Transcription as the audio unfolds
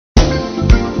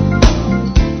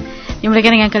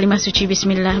Dimulakan dengan kalimah suci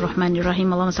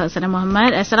Bismillahirrahmanirrahim. Allahumma salli ala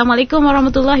Muhammad. Assalamualaikum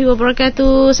warahmatullahi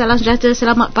wabarakatuh. Salam sejahtera,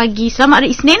 selamat pagi, selamat hari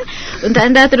Isnin. Untuk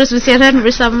anda terus bersiaran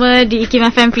bersama di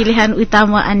IKIMfm, pilihan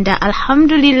utama anda.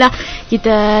 Alhamdulillah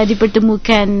kita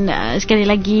dipertemukan sekali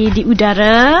lagi di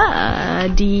udara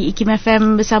di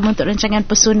IKIMfm bersama untuk rancangan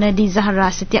Pesona di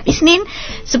Zahra setiap Isnin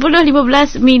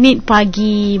 10.15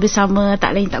 pagi bersama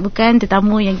tak lain tak bukan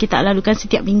tetamu yang kita lalukan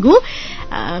setiap minggu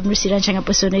menerusi rancangan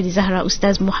Pesona di Zahra,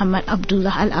 Ustaz Muhammad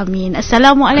Abdullah Al-Amin.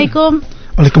 Assalamualaikum.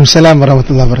 Waalaikumsalam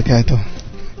warahmatullahi wabarakatuh.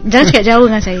 Jangan cakap jauh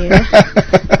dengan saya.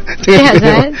 Sihat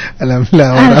Zat?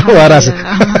 Alhamdulillah, waras.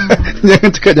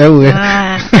 Jangan cakap jauh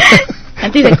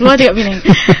nanti dah keluar dekat Penang.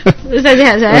 Ustaz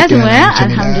sihat saya okay, semua ya.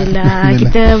 Alhamdulillah.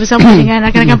 Kita bersama dengan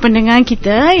rakan-rakan pendengar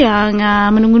kita yang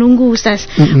menunggu-nunggu Ustaz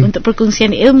untuk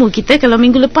perkongsian ilmu kita. Kalau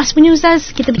minggu lepas punya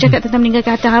Ustaz kita bercakap tentang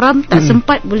meninggalkan harta haram, tak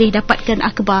sempat boleh dapatkan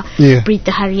akhbar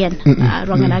berita harian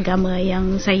ruangan agama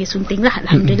yang saya sunting lah.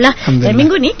 Alhamdulillah. Dan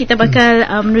minggu ni kita bakal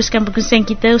meneruskan perkongsian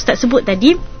kita. Ustaz sebut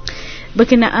tadi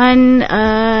berkenaan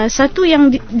satu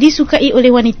yang disukai oleh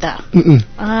wanita.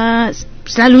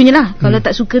 Selalunya lah. Kalau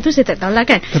tak suka tu saya tak tahulah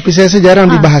kan. Tapi saya rasa jarang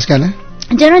dibahaskan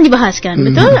Jarang dibahaskan.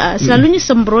 Betul? Selalunya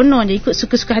sembrono je, ikut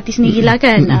suka-suka hati sendirilah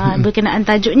kan. Berkenaan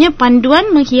tajuknya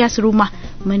Panduan Menghias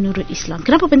Rumah Menurut Islam.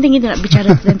 Kenapa penting kita nak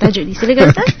bicara tentang tajuk ni? Silakan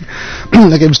Ustaz.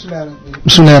 Okay,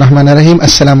 Bismillahirrahmanirrahim.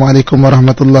 Assalamualaikum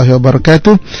warahmatullahi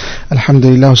wabarakatuh.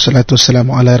 Alhamdulillah, wassalatu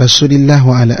wassalamu ala Rasulillah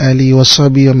wa ala alihi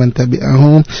washabihi wa man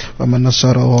tabi'ahu wa man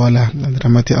nasara wa ala.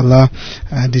 Rahmati Allah,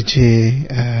 DJ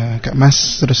Kak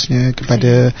Mas, terusnya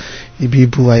kepada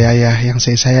ibu-ibu, ayah-ayah yang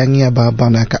saya sayangi,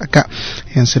 abang-abang dan akak-akak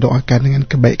yang saya doakan dengan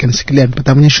kebaikan sekalian.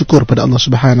 Pertamanya syukur pada Allah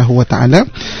Subhanahu wa taala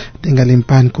dengan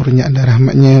limpahan kurnia dan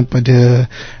rahmatnya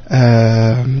pada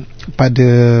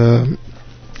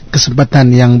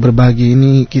kesempatan yang berbahagia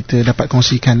ini kita dapat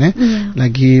kongsikan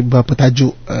lagi beberapa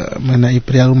tajuk mengenai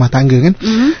perihal rumah tangga kan.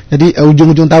 Jadi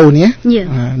ujung-ujung tahun ni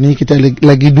ni kita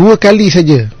lagi 2 kali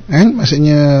saja kan,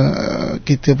 maksudnya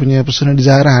kita punya Pesona di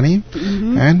Zahra ni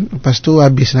kan, lepas tu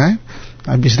habis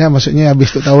dah maksudnya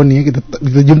habis untuk tahun ni kita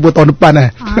jumpa tahun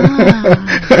depan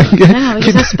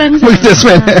kita spend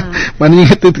maknanya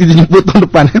kita jumpa tahun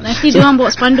depan nanti diorang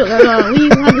bawa spanduk kalau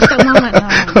Ustaz Muhammad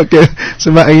okay.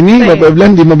 Sebab hari ni berapa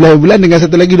bulan, 15 bulan dengan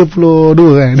satu lagi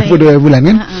 22 kan, 22 bulan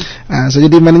kan. So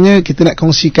jadi maknanya kita nak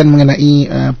kongsikan mengenai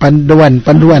panduan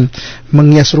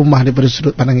menghias rumah daripada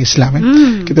sudut pandang Islam kan.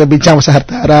 Kita bincang pasal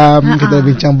harta haram, kita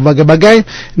bincang berbagai-bagai.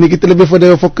 Ni kita lebih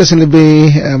pada fokus yang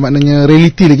lebih maknanya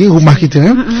realiti lagi rumah kita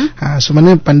kan. So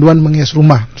mana panduan menghias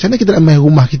rumah, macam mana kita nak menghias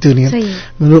rumah kita ni kan,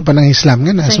 menurut pandangan Islam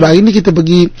kan. Sebab hari ni kita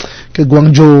pergi ke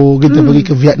Guangzhou, kita pergi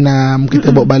ke Vietnam,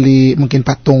 kita bawa balik mungkin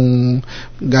patung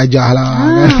gajah lah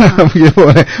kan.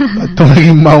 Patung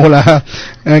harimau lah.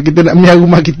 Kita nak menghias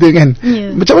rumah kita kan.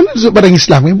 Macam mana sudut pandang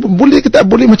Islam kan? Boleh ke tak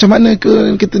boleh, macam mana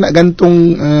ke kita nak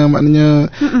gantung maknanya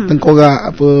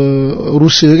tengkorak apa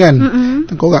rusa kan.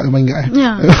 Tengkorak ke panggil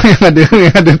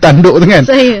yang ada tanduk tu kan,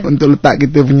 untuk letak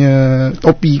kita punya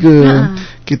topi ke,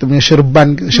 kita punya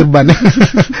serban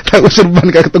tahu serban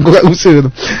kat tengkorak rusa tu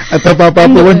atau apa-apa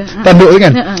pun tanduk tu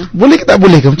kan. Boleh ke tak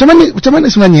boleh ke, macam mana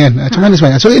sebenarnya kan. Macam mana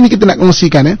sebenarnya. So ini kita nak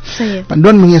kongsikan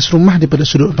panduan menghias rumah daripada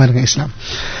sudut pandangan Islam.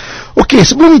 Okey,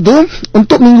 sebelum itu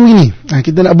untuk minggu ini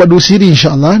kita nak buat 2 siri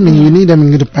insya-Allah, minggu ini dan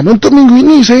minggu depan. Untuk minggu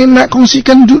ini saya nak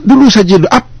kongsikan dulu saja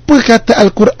apa kata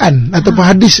Al-Quran ataupun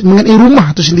hadis mengenai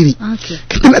rumah itu sendiri.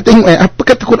 Kita nak tengok apa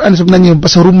kata Quran sebenarnya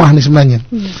pasal rumah ni sebenarnya.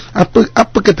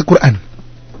 Apa kata Quran?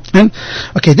 Kan?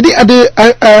 Okey, jadi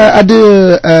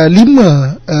ada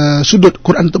 5 sudut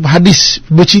Quran atau hadis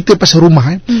bercerita pasal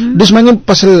rumah. Dia sebenarnya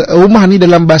pasal rumah ni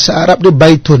dalam bahasa Arab dia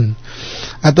baitun,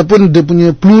 ataupun dia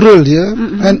punya plural dia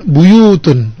kan,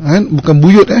 buyutun kan, bukan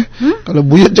buyut Kalau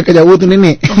buyut cakap Jawa tu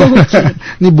nenek.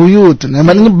 Ni buyut.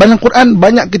 Maknanya dalam Quran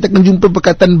banyak kita akan jumpa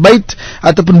perkataan bait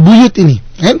ataupun buyut ini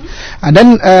kan.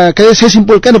 Dan saya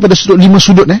simpulkan daripada 5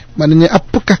 sudut maknanya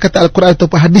apakah kata Al-Quran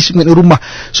ataupun hadis mengenai rumah,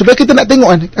 supaya kita nak tengok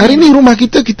hari ni rumah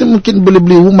kita mungkin boleh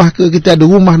beli rumah ke, kita ada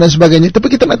rumah dan sebagainya, tapi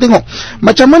kita nak tengok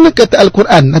macam mana kata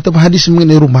Al-Quran ataupun hadis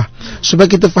mengenai rumah, supaya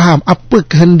kita faham apa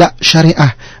kehendak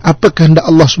syariah, apa kehendak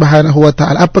Allah Subhanahu wa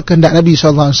taala, apa kehendak Nabi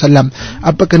sallallahu alaihi wasallam,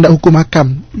 apa kehendak hukum hakam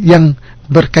yang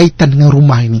berkaitan dengan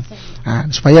rumah ini.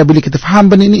 Supaya bila kita faham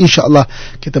benda ini, insya-Allah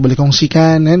kita boleh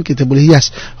kongsikan dan kita boleh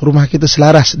hias rumah kita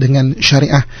selaras dengan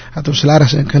syariah atau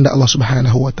selaras dengan kehendak Allah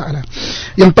Subhanahu wa taala.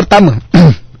 Yang pertama,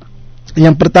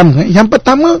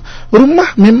 rumah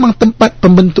memang tempat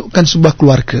pembentukan sebuah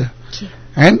keluarga.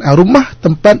 Kan? Rumah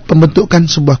tempat pembentukan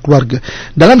sebuah keluarga.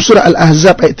 Dalam surah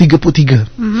Al-Ahzab ayat 33.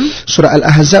 Surah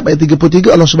Al-Ahzab ayat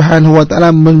 33, Allah Subhanahu wa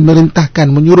taala memerintahkan,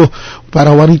 menyuruh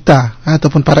para wanita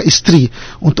ataupun para isteri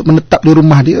untuk menetap di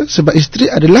rumah dia, sebab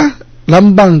isteri adalah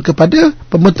lambang kepada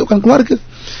pembentukan keluarga.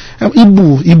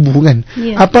 Ibu kan.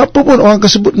 Apa-apa pun orang akan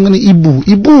sebut mengenai ibu.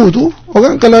 Ibu tu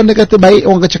orang kalau anda kata baik,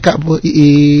 orang akan cakap apa?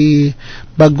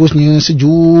 Bagusnya,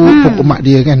 sejuk pokok mak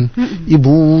dia kan.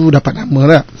 Ibu dapat nama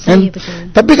tak kan?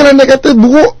 Tapi kalau anda kata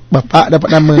buruk, bapak dapat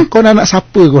nama. Kau anak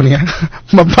siapa kau ni?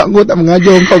 Bapak kau tak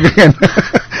mengajar kau kan?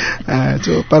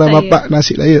 So para bapak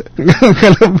nasib layak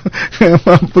kalau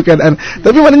apa keadaan.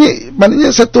 Tapi maknanya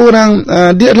satu orang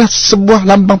dia adalah sebuah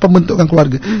lambang pembentukan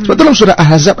keluarga. Sebab dalam surah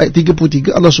Al-Ahzab ayat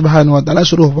 33, Allah Subhanahu wa taala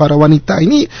suruh para wanita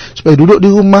ini supaya duduk di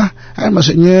rumah,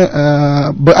 maksudnya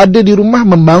berada di rumah,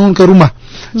 membangunkan rumah.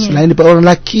 Selain daripada orang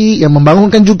lelaki yang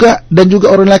membangunkan juga, dan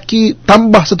juga orang lelaki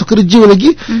tambah satu kerja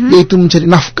lagi, iaitu mencari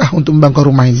nafkah untuk membangunkan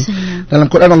rumah ini. Dalam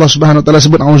Quran Allah Subhanahu wa taala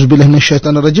sebut, a'udzubillahi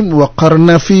minasyaitanir rajim, wa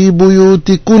qarna fi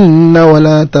buyutikunna wa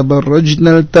la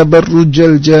tabarrajna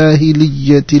tabarrujal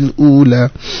jahiliyatil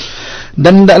ula.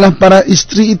 Dan hendaklah para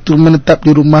isteri itu menetap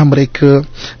di rumah mereka,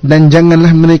 dan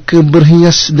janganlah mereka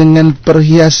berhias dengan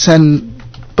perhiasan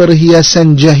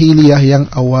jahiliyah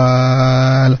yang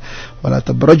awal. Wala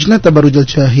tabarrujna tabarrujal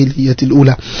jahiliyatil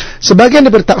ula. Sebahagian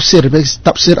daripada tafsir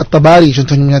At-Tabari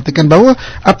contohnya menyatakan bahawa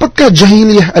apakah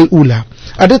jahiliyah al-ula?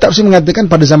 Ada tafsir mengatakan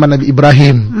pada zaman Nabi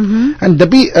Ibrahim.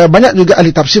 Tapi banyak juga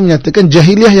ahli tafsir menyatakan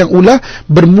jahiliyah yang ula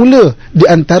bermula di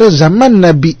antara zaman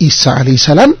Nabi Isa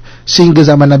alaihissalam sehingga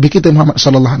zaman Nabi kita Muhammad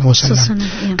sallallahu alaihi wasallam.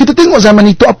 Kita tengok zaman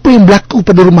itu apa yang berlaku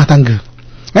pada rumah tangga.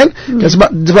 Kan?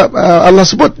 Sebab Allah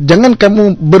sebut jangan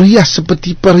kamu berhias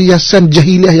seperti perhiasan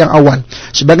jahiliyah yang awal.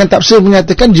 Sebagian tafsir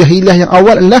menyatakan jahiliyah yang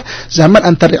awal adalah zaman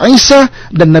antara Isa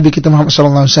dan Nabi kita Muhammad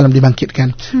sallallahu alaihi wasallam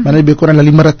dibangkitkan. Mana lebih kurang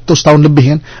 500 tahun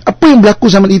lebih kan. Apa yang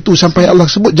berlaku zaman itu sampai Allah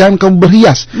sebut jangan kamu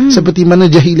berhias seperti mana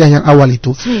jahiliyah yang awal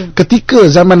itu. Ketika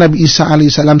zaman Nabi Isa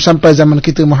alaihissalam sampai zaman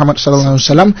kita Muhammad sallallahu alaihi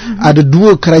wasallam ada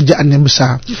dua kerajaan yang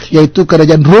besar, iaitu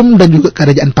kerajaan Rom dan juga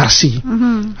kerajaan Parsi.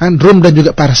 Rom dan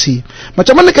juga Parsi.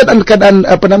 Macam mana keadaan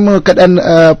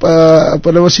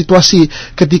situasi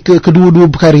ketika kedua-dua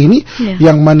perkara ini,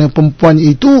 yang mana perempuan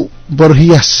itu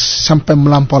berhias sampai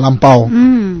melampau-lampau.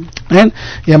 Kan?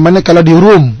 Yang mana kalau di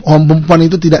Rom, orang perempuan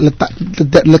itu tidak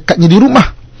lekatnya di rumah.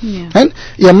 Kan?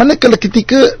 Yang mana kalau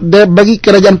ketika bagi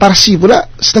kerajaan Parsi pula,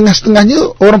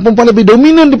 setengah-setengahnya orang perempuan lebih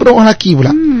dominan daripada orang lelaki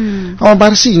pula. Orang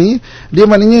Parsi ni dia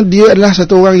maknanya dia adalah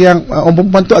satu orang yang orang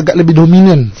perempuan tu agak lebih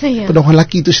dominan daripada orang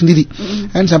lelaki itu sendiri.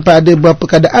 Kan, sampai ada beberapa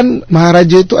keadaan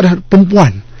maharaja itu adalah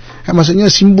perempuan. Maksudnya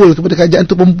simbol kepada kerajaan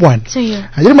itu perempuan.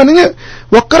 Jadi maknanya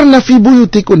waqarna fi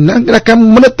buyutikunna, kamu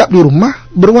menetap di rumah,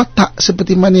 berwatak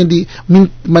seperti mana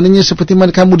maknanya seperti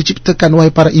mana kamu diciptakan,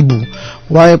 wahai para ibu,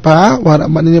 wahai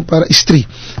maknanya para isteri.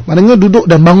 Maknanya duduk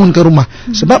dan bangunkan rumah.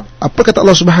 Sebab apa kata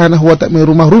Allah Subhanahu wa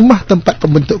taala, rumah tempat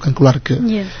pembentukan keluarga.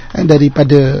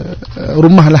 Daripada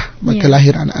rumahlah maka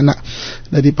lahir anak-anak,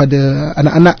 daripada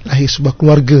anak-anak lahir sebuah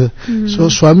keluarga.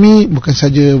 So suami bukan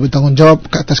saja bertanggungjawab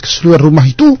ke atas keseluruhan rumah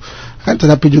itu, kan,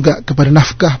 tetapi juga kepada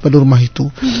nafkah pada rumah itu.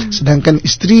 Sedangkan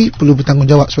isteri perlu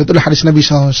bertanggungjawab. Sebab itulah hadis Nabi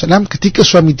SAW, ketika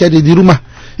suami tiada di rumah,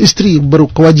 isteri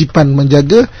berkewajipan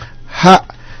menjaga hak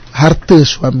harta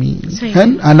suami,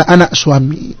 kan, anak-anak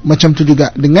suami. Macam tu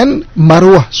juga dengan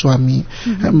maruah suami.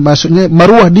 Maksudnya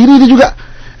maruah diri dia juga.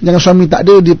 Jangan suami tak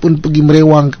ada, dia pun pergi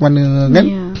merewang ke mana, kan,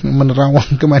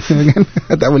 menerawang ke mana, kan.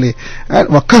 Tak boleh.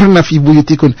 Waqarna fi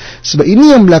buyutikun. Sebab ini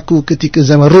yang berlaku ketika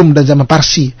zaman Rom dan zaman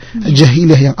Parsi,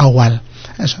 jahiliyah yang awal.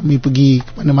 Suami pergi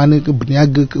ke mana-mana, ke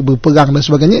berniaga, ke berperang dan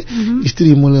sebagainya.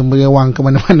 Isteri mula merewang ke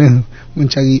mana-mana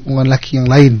mencari orang lelaki yang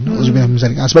lain.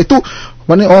 Sebab itu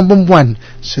mana orang perempuan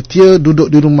setia duduk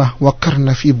di rumah,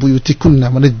 waqarna fi buyutikunna,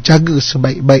 mana jaga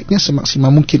sebaik-baiknya, semaksimal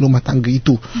mungkin rumah tangga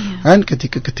itu, kan,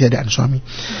 ketika ketiadaan suami.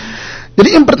 Jadi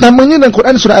yang pertamanya dalam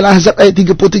Quran surah Al-Ahzab ayat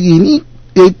 33 ini,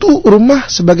 iaitu rumah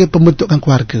sebagai pembentukan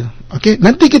keluarga. Okey,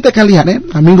 nanti kita akan lihat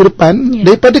minggu depan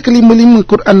daripada kelima-lima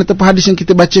Quran ataupun hadis yang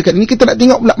kita bacakan ini, kita nak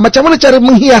tengok macam mana cara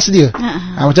menghias dia.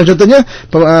 Macam contohnya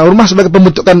rumah sebagai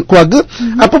pembentukan keluarga,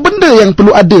 apa benda yang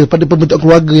perlu ada pada pembentukan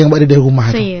keluarga yang berada di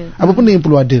rumah itu. Apa benda yang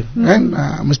perlu ada, kan?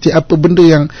 Mesti apa benda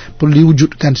yang perlu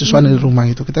diwujudkan suasana di rumah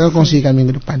itu. Kita akan kongsikan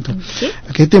minggu depan tu.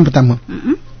 Okey, itu yang pertama.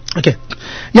 Okey.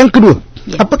 Yang kedua,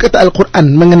 apa kata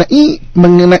Al-Quran mengenai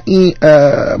rumah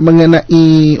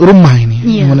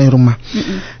ini, mengenai rumah.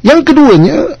 Yang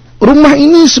keduanya, rumah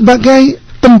ini sebagai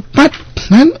tempat,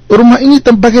 kan? Rumah ini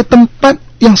sebagai tempat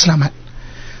yang selamat.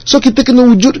 So kita kena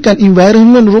wujudkan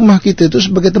environment rumah kita itu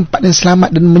sebagai tempat yang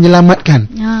selamat dan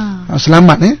menyelamatkan.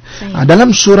 Selamat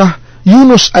dalam surah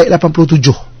Yunus ayat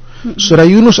 87. Surah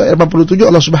Yunus ayat 87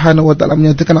 Allah Subhanahu wa taala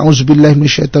menyatakan auzubillahi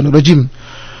minasyaitonir rajim.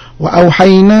 Wa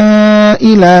auhayna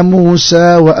ila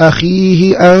Musa wa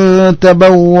akhihi an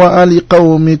tabawwa'a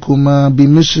liqaumikuma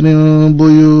bimisrin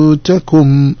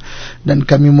buyutakum. Dan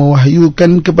kami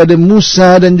mewahyukan kepada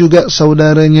Musa dan juga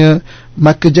saudaranya,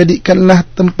 maka jadikanlah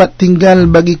tempat tinggal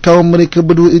bagi kaum mereka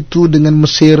berdua itu dengan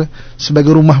Mesir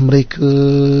sebagai rumah mereka.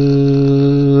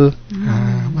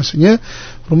 Maksudnya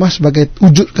rumah sebagai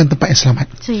wujudkan tempat yang selamat.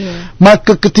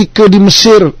 Maka ketika di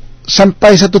Mesir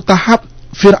sampai satu tahap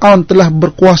Fir'aun telah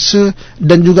berkuasa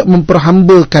dan juga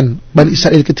memperhambakan Bani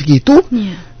Israel ketika itu,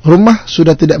 rumah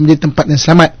sudah tidak menjadi tempat yang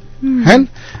selamat.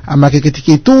 Kan? Maka ketika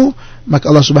itu,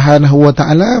 maka Allah Subhanahu wa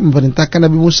taala memerintahkan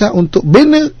Nabi Musa untuk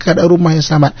bina keadaan rumah yang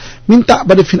selamat. Minta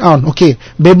pada Fir'aun, okey,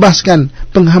 bebaskan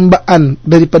penghambaan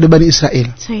daripada Bani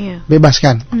Israel.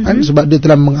 Bebaskan. Kan? Sebab dia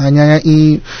telah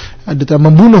menganiayai, dia telah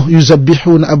membunuh,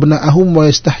 yuzabbihuna abna'ahum wa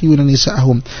yastahyuna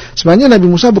nisa'ahum. Sebenarnya Nabi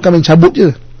Musa bukan mencabut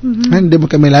je. Kan? Dia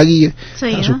bukan main lari.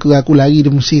 Tak suka aku lari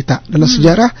di Mesir, tak. Dalam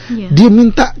sejarah dia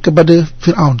minta kepada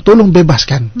Fir'aun, tolong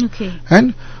bebaskan.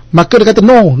 Kan? Maka dia kata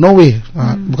no way.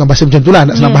 Bukan bahasa macam itulah,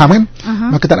 nak senang faham kan.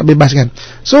 Maka tak nak bebaskan.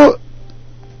 So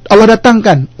Allah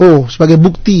datangkan, sebagai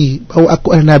bukti bahawa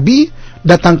aku adalah Nabi,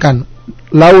 datangkan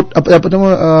laut, apa nama,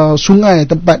 sungai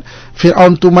tempat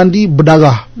Fir'aun tu mandi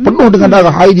berdarah, penuh dengan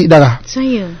darah, air di darah.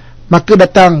 Maka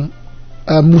datang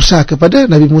Nabi Musa kepada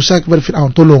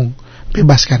Fir'aun, tolong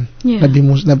bebaskan Nabi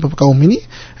Musa dan kaum ini,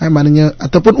 maknanya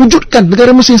ataupun wujudkan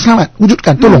negara Mesir selamat,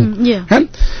 wujudkan, tolong. Kan?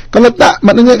 Kalau tak,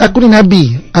 maknanya aku ni Nabi,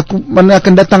 aku mana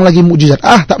akan datang lagi mukjizat.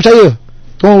 Tak percaya,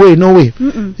 no way.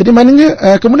 Jadi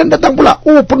maknanya kemudian datang pula,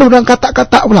 penuh dengan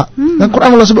kata-kata pula. Dan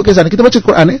Quran Allah sebut ke sana, kita baca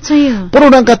Quran penuh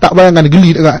dengan kata. Bayangkan,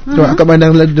 geli tak kat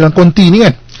dalam konti ni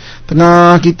kan,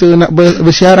 tengah kita nak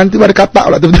bersiaran, tiba ada katak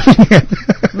pula tepi-tepi kan.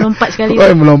 Melompat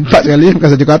sekali. Bukan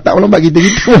saja katak melompat, kita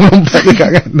melompat dekat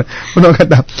kan. Penuh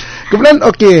katak. Kemudian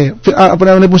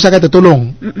Nabi Musa kata,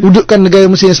 tolong wujudkan negara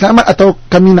Mesir yang selamat, atau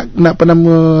kami nak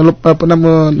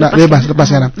bebas lepas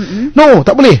sekarang. No,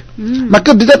 tak boleh.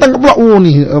 Maka dia datang pula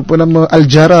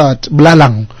al-jarat,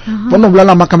 belalang. Penuh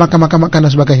belalang, makan dan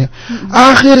sebagainya.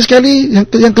 Akhir sekali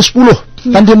yang ke-10,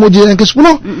 tanda mukjizat yang ke-10,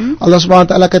 Allah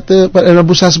SWT kata pada Nabi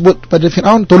Musa sebut pada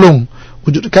Fir'aun, tolong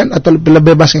wujudkan atau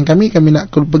bebaskan kami nak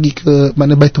pergi ke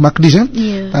mana Baitul Maqdis,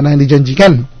 tanah yang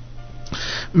dijanjikan.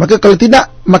 Maka kalau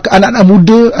tidak, maka anak-anak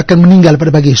muda akan meninggal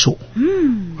pada pagi esok.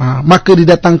 Maka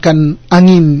didatangkan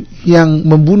angin yang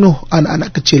membunuh anak-anak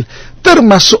kecil,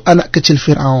 termasuk anak kecil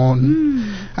Fir'aun.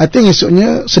 Artinya esoknya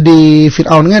sedih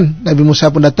Fir'aun kan. Nabi Musa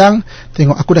pun datang,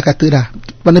 tengok aku dah kata dah,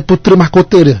 mana putera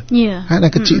mahkota dia,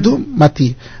 anak kecil itu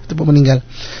mati ataupun meninggal.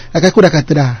 Aku dah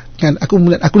kata dah kan, aku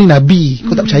ni Nabi,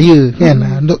 kau tak percaya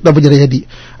kan. Tak berjadi-jadi.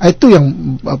 Itu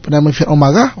yang Fir'aun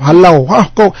marah. Halau,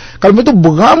 kau kalau begitu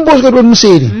berambus kau dari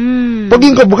Mesir ni.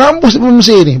 Pergi kau berambus dari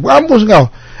Mesir ni, berambus kau.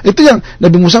 Itu yang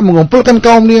Nabi Musa mengumpulkan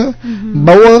kaum dia,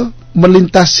 bawa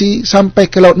melintasi sampai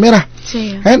ke Laut Merah.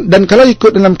 Dan kalau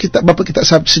ikut dalam kitab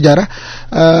sejarah,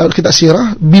 kitab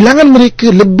sirah, bilangan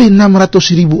mereka lebih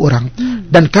 600,000 orang.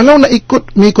 Dan kalau nak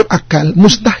mengikut akal,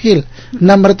 mustahil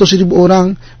 600,000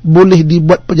 orang boleh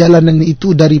dibuat perjalanan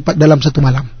itu dalam satu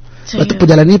malam. Sebab itu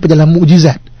perjalanan ini perjalanan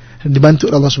mukjizat,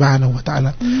 dibantu oleh Allah Subhanahu wa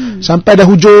taala. Sampai dah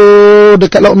hujung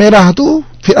dekat Laut Merah tu,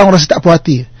 Fir'aun rasa tak puas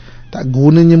hati. Tak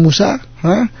gunanya Musa,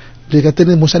 dia kata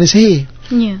ni Musa ni sihir.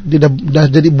 Dia dah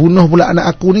jadi bunuh pula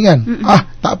anak aku ni kan.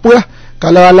 Tak apalah,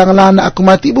 kalau halang-halang anak aku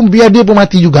mati pun, biar dia pun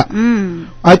mati juga.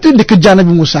 Itu yang dikejar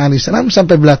Nabi Musa AS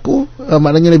sampai berlaku,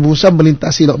 maknanya Nabi Musa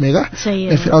melintasi Laut Merah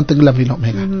dan Fir'aun tenggelam di Laut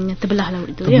Merah. Terbelah laut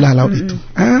itu. Laut itu.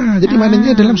 Jadi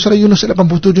maknanya dalam surah Yunus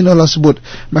 87 Allah sebut,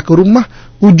 maka rumah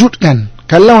wujudkan.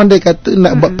 Kalau anda kata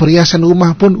nak buat perhiasan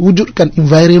rumah pun, wujudkan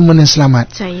environment yang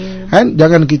selamat. Kan?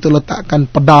 Jangan kita letakkan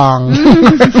pedang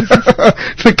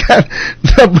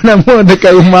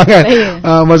dekat rumah kan.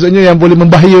 Maksudnya yang boleh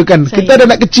membahayakan. Kita ada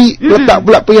anak kecil, letak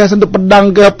pula perhiasan tu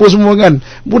pedang ke apa semua kan.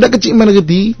 Budak kecil mana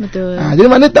kerti. Jadi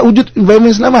mana tak wujud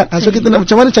environment selamat. So kita nak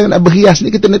macam mana cara nak berhias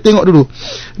ni, kita nak tengok dulu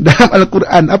dalam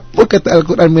Al-Quran, apa kata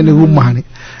Al-Quran mengenai rumah ni.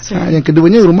 Yang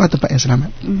keduanya, rumah tempat yang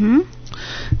selamat.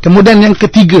 Kemudian yang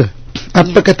ketiga,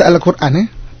 apa kata Al-Quran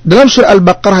dalam surah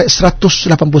Al-Baqarah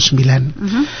 189.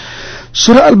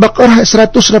 Surah Al-Baqarah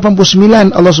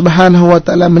 189, Allah Subhanahu wa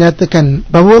taala menyatakan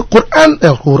bahawa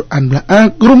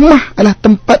rumah adalah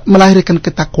tempat melahirkan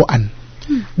ketakwaan.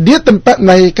 Dia tempat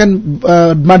melahirkan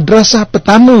madrasah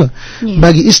pertama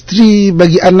bagi isteri,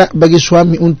 bagi anak, bagi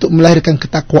suami untuk melahirkan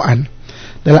ketakwaan.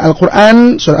 Dalam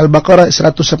Al-Quran surah Al-Baqarah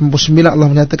 189 Allah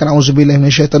menyatakan auzubillahi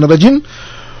minasyaitonir rajim,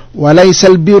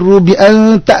 walaysal birru bi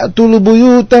an ta'tul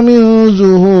buyuta min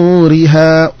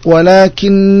zuhuriha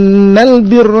walakinnal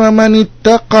birra man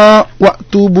ittaqa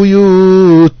wa'tu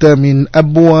buyuta min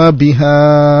abwabiha.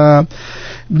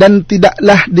 Dan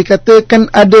tidaklah dikatakan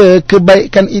ada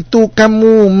kebaikan itu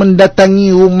kamu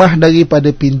mendatangi rumah daripada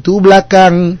pintu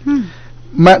belakang,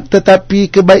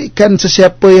 tetapi kebaikan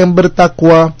sesiapa yang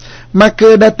bertakwa,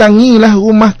 maka datangilah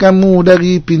rumah kamu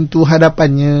dari pintu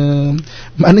hadapannya.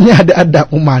 Maknanya ada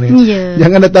adab rumah ni.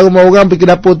 Jangan datang rumah orang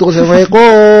pergi dapur tu,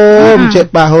 Assalamualaikum,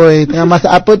 Cik Pahoy, tengah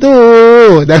masak apa tu?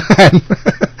 Jangan.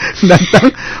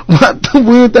 Datang waktu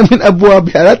buyutan min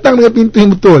abwabiha, datang dengan pintu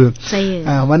yang betul.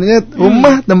 Maknanya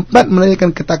rumah tempat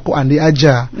melahirkan ketakwaan,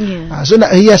 diajar. So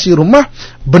nak hiasi rumah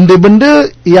benda-benda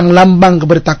yang lambang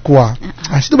kepada takwa.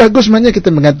 Situ bagus sebenarnya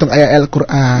kita menggantung ayat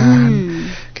Al-Quran.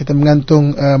 Kita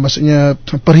menggantung maksudnya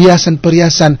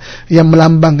perhiasan-perhiasan yang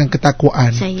melambangkan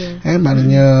ketakwaan.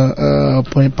 Maknanya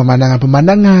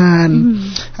pemandangan-pemandangan,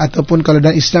 ataupun kalau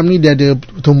dalam Islam ni dia ada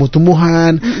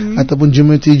tumbuh-tumbuhan, ataupun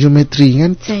geometri-geometri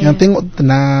kan, yang tengok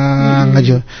tenang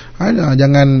aja.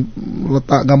 Jangan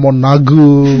letak gambar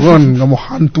naga kan, gambar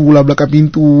hantu lah belakang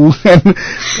pintu kan,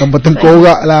 gambar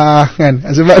tengkorak lah kan,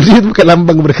 sebab dia bukan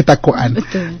lambang kepada ketakwaan.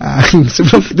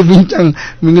 Sebelum kita bincang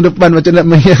minggu depan macam nak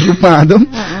menghias rumah tu,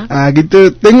 kita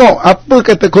tengok apa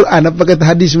kata Quran, apa kata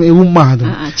hadis mengenai rumah tu,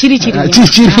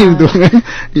 ciri-ciri tu kan.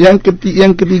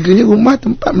 Yang ketiganya, rumah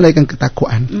tempat melahirkan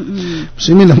ketakwaan.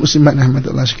 Muslimin dan muslimat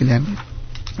rahmatullah sekalian.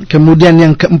 Kemudian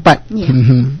yang keempat,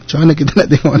 macam mana kita nak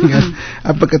tengok ni kan,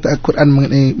 apa kata Al-Quran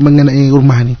mengenai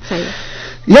rumah ni.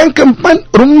 Yang keempat,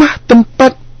 rumah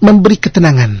tempat memberi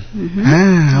ketenangan.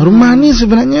 Rumah ni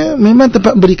sebenarnya memang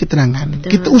tempat memberi ketenangan.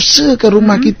 Kita usahakan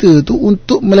rumah kita tu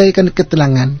untuk melahirkan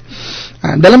ketenangan.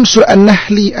 Dalam surah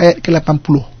An-Nahl ayat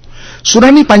ke-80.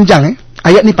 Surah ni panjang,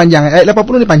 ayat ni panjang, ayat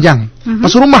 80 ni panjang.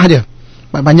 Masuk rumah je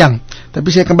panjang. Tapi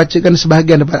saya akan bacakan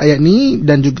sebahagian daripada ayat ni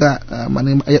dan juga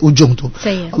ayat ujung tu.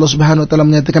 Allah Subhanahu wa taala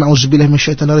menyatakan, auzubillahi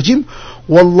minasyaitanir rajim,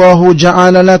 wallahu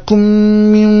ja'ala lakum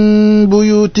min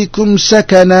buyutikum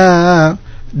sakana.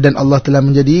 Dan Allah telah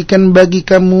menjadikan bagi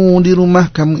kamu di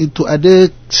rumah kamu itu ada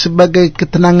sebagai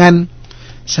ketenangan,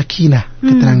 sakinah,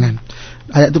 ketenangan.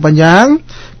 Ayat tu panjang.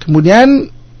 Kemudian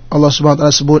Allah Subhanahu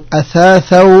wa taala sebut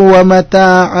athathaw wa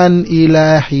mata'an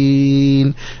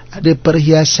ilahin. Ada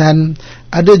perhiasan,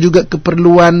 ada juga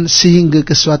keperluan sehingga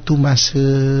ke suatu masa.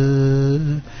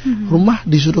 Rumah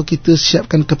disuruh kita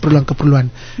siapkan keperluan-keperluan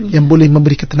yang boleh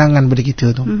memberi ketenangan pada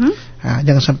kita tu.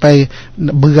 Jangan sampai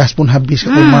beras pun habis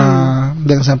kat rumah,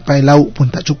 jangan sampai lauk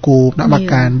pun tak cukup nak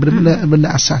makan.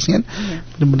 Benda-benda asas kan,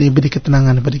 benda-benda yang beri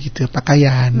ketenangan kepada kita.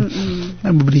 Pakaian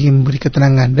memberi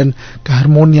ketenangan dan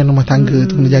keharmonian rumah tangga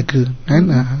tu kena jaga kan.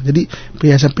 Jadi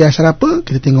perhiasan-perhiasan apa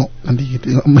kita tengok, nanti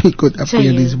kita tengok mengikut apa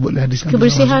yang disebut hadis.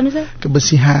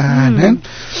 Kebersihan kan.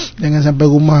 Jangan sampai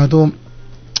rumah tu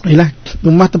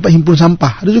rumah tempat himpun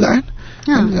sampah. Ada juga kan.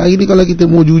 Hari ni kalau kita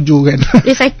mau jujur kan,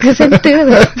 recycle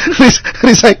center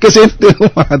recycle center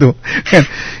rumah tu kan.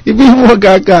 Ibu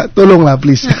agak-agak tolonglah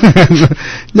please.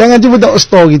 Jangan cuba tak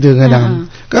store kita kadang.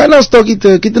 Kalau store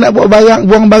kita nak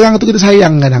buang barang tu kita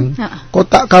sayang kadang.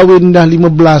 Kotak kahwin dah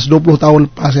 15-20 tahun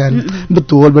lepas kan.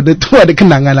 Betul, benda tu ada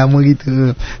kenangan lama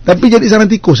kita. Tapi jadi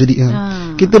sarang tikus sedikit kan.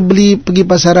 Kita pergi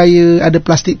pasar raya, ada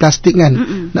plastik-plastik kan.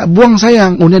 Nak buang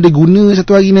sayang, ni ada guna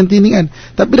satu hari nanti ni kan.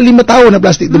 Tapi dah 5 tahun dah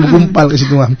plastik tu bergumpal kat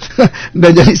situ kan.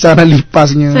 Dah jadi sarang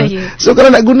lipasnya. So kalau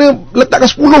nak guna,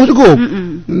 letakkan 10 cukup.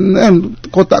 Kan,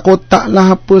 kotak-kotak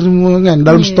lah apa semua kan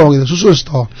dalam store kita, susun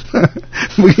store.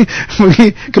 Pergi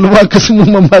keluar ke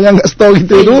semua barang kat store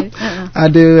kita tu.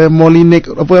 Ada molinik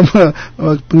apa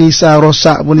pengisar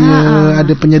rosak punya,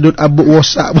 ada penyedut abuk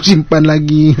rosak pun simpan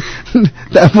lagi.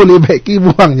 Tak boleh baiki,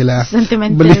 buang je lah.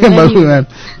 Beli yang baru kan.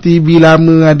 TV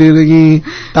lama ada lagi,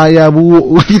 tayar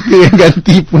buruk kita yang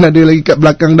ganti pun ada lagi kat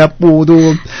belakang dapur tu.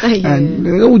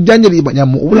 Hujan jadi buat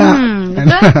nyamuk pula.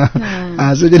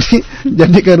 So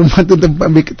jadikan rumah tu tempat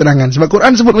ambil keterangan. Sebab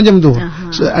Quran sebut macam tu.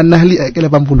 So An-Nahl ayat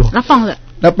ke-80.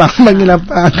 Lapang bagi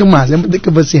lapang, kemas, yang penting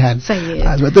kebersihan.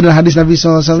 Sebab tu dalam hadis Nabi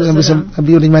SAW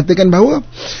Nabi mengatakan bahawa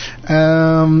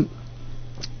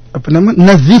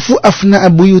nazifu afna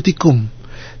buyutikum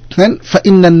kan, fa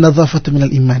innan nadhafata minal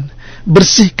iman.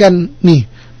 Bersihkan ni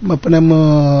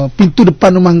pintu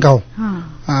depan rumah kau.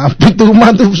 Pintu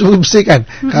rumah tu bersihkan,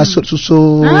 kasut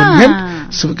susun kan.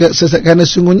 Kerana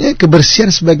sungguhnya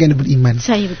kebersihan sebagian daripada iman.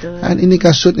 Betul. Ini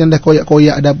kasut yang dah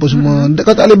koyak-koyak, ada apa semua.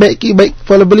 Kau tak boleh baiki,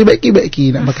 kalau boleh baiki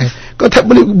nak pakai. Kau tak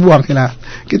boleh buang lah.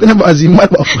 Kita nak buat azimat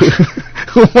buat apa.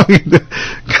 rumah kita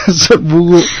kasut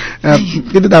buruk.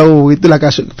 Kita tahu itulah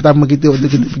kasut pertama kita waktu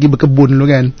kita pergi berkebun dulu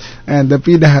kan.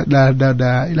 Tapi dah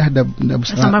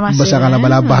besar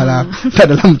laba-laba lah. Tak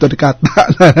dalam tu ada katak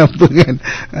lah apa kan.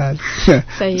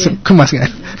 Kemas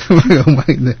kan rumah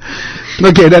kita.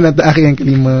 Okey, dan akhir yang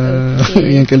kelima.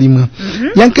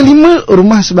 Yang kelima,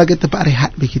 rumah sebagai tempat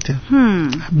rehat bagi kita.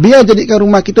 Biar jadikan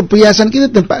rumah kita, perhiasan kita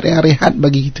tempat yang rehat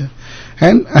bagi kita.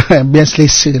 Kan? Biar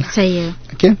selesa lah.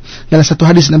 Okay? Dalam satu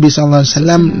hadis Nabi SAW,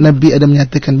 Nabi ada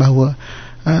menyatakan bahawa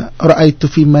ra'aitu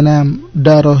fi manam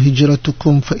dara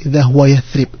hijratukum fa idza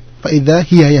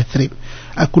hiya yathrib.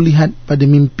 Aku lihat pada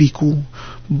mimpiku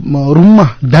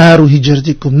rumah daru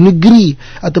hijratikum, negeri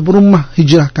ataupun rumah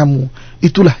hijrah kamu,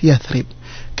 itulah Yathrib.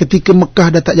 Ketika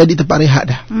Mekah dah tak jadi tempat rehat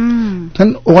dah.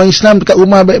 Kan orang Islam dekat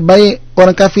rumah baik-baik,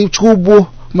 orang kafir ceroboh.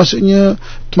 Maksudnya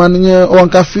orang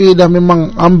kafir dah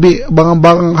memang ambil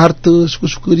barang-barang harta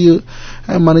suka-suka dia.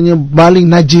 Maknanya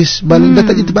baling najis, dah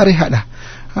tak jadi tempat rehat dah.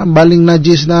 Baling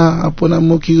najis dah,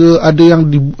 kira ada yang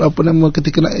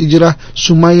ketika nak hijrah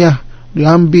Sumayyah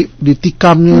diambil,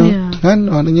 ditikamnya, kan?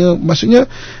 Maksudnya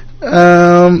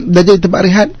dah jadi tempat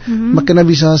rehat. Maka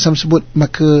Nabi SAW sebut,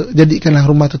 maka jadikanlah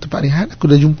rumah itu tempat rehat. Aku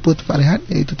dah jumpa tempat rehat,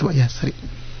 iaitu tempat Yathrib.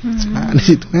 Di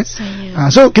situ kan.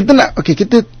 So kita nak,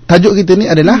 kita tajuk kita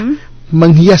ni adalah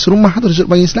menghias rumah tu dari sudut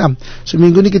pandang Islam. So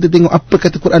minggu ni kita tengok apa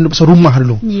kata Quran pasal rumah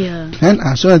dulu. Kan?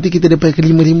 So nanti kita daripada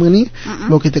kelima-lima ni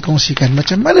baru kita kongsikan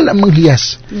macam mana nak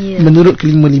menghias menurut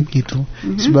kelima-lima itu.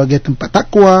 Sebagai tempat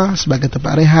takwa, sebagai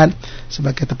tempat rehat,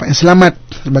 sebagai tempat yang selamat,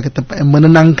 sebagai tempat yang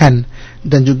menenangkan,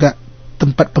 dan juga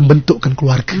tempat pembentukan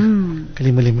keluarga.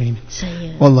 Kelima-lima ini.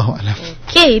 Wallahu a'lam.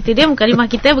 Okey, itu dia mukadimah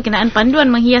kita berkenaan panduan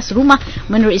menghias rumah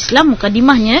menurut Islam.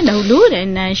 Mukadimahnya dahulu,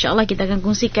 dan insya-Allah kita akan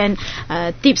kongsikan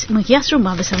tips menghias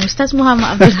rumah bersama Ustaz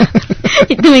Muhammad Abdullah.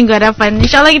 Itu minggu hadapan.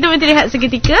 Insya-Allah kita nanti lihat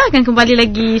seketika, akan kembali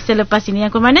lagi selepas ini.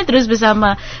 Yang ke mana terus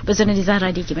bersama Pesona di Zahra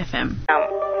di IKIMfm.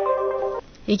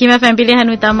 IKIMfm, pilihan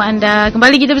utama anda.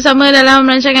 Kembali kita bersama dalam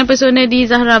rancangan Pesona di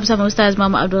Zahra bersama Ustaz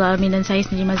Muhammad Abdullah dan saya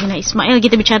sendiri Mazina Ismail.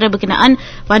 Kita bicara berkenaan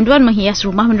panduan menghias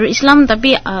rumah menurut Islam,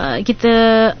 tapi kita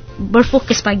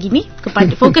berfokus pagi ni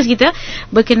kepada fokus kita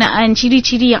berkenaan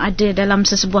ciri-ciri yang ada dalam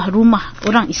sesebuah rumah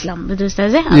orang Islam. Betul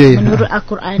Ustaz? Menurut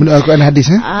Al-Quran. Menurut Al-Quran hadis.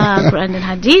 Al-Quran dan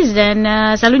hadis. Dan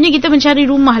selalunya kita mencari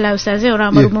rumah lah Ustaz,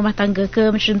 orang baru rumah tangga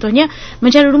ke, contohnya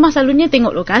mencari rumah selalunya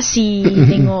tengok lokasi,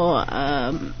 tengok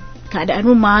keadaan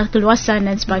rumah, keluasan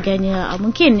dan sebagainya.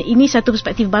 Mungkin ini satu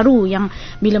perspektif baru yang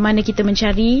bila mana kita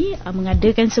mencari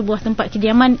mengadakan sebuah tempat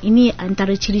kediaman, ini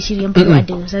antara ciri-ciri yang perlu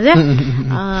ada Ustaz.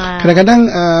 Kadang-kadang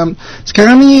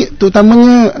sekarang ni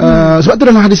terutamanya sebab tu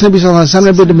dalam hadis Nabi SAW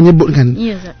Nabi ada menyebutkan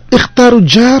ikhtaru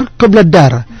jar qabla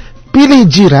dar, pilih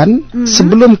jiran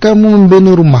sebelum kamu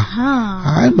membina rumah.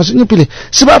 Maksudnya pilih.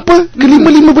 Sebab apa?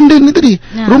 Kelima-lima benda ni tadi.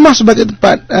 Rumah sebagai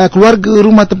tempat keluarga,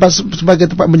 rumah tempat sebagai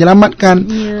tempat menyelamatkan,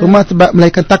 rumah tempat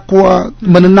melahirkan takwa,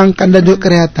 menenangkan dan juga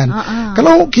kerehatan.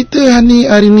 Kalau kita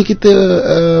hari ni kita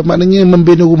maknanya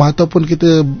membina rumah ataupun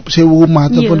kita sewa rumah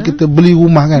ataupun kita beli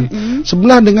rumah kan,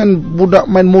 sebelah dengan budak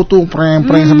main motor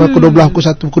preng-preng sampai pukul 12, pukul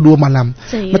 1, pukul 2 malam.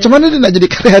 Macam mana dia nak jadi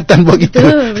kerehatan buat kita?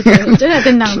 Betul nak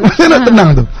tenang. Macam nak tenang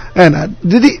tu.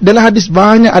 Jadi dalam hadis,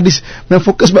 banyak hadis yang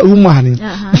fokus buat rumah ni.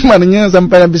 Maknanya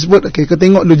sampai Nabi sebut, kau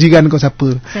tengok dulu jiran kau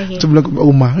siapa sebelum kau buat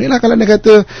rumah. Yalah, kalau dia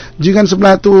kata jiran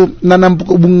sebelah tu nanam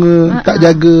pokok bunga, tak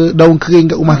jaga daun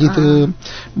kering kat rumah kita,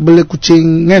 bela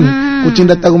kucing kan, kucing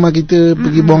datang rumah kita,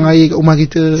 pergi buang air kat rumah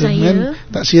kita kan,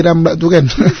 tak siram pula tu kan.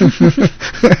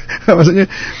 Maksudnya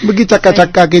pergi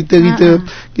cakar-cakar kereta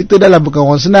kita dah lah bukan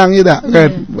orang senang je tak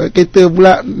kan. Kereta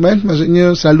pula kan,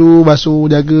 maksudnya selalu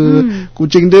basuh, jaga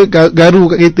kucing dia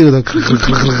garu kat kereta tu.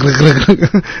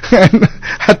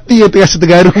 Hati dia terasa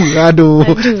tergaru. Aduh.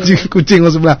 Kucing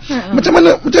orang sebelah. Macam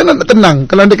mana nak tenang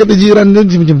kalau dia kata jiran dia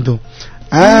macam tu.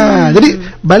 Jadi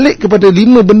balik kepada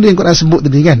 5 benda yang Quran sebut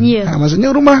tadi kan. Maksudnya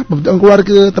rumah, pembentukan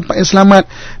keluarga, tempat yang selamat,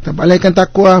 tempat melahirkan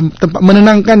takwa, tempat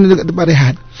menenangkan dan juga tempat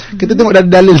rehat. Kita tengok dari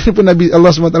dalil pun Nabi Allah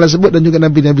SWT sebut dan juga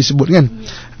Nabi sebut kan.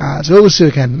 So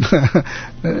usahakan.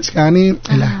 Sekarang ni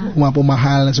rumah pun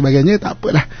mahal dan sebagainya, tak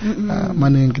apalah.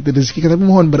 Mana yang kita rezekikan, tapi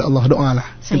mohon kepada Allah, doalah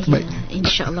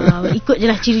insya-Allah. Ikut je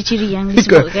lah ciri-ciri yang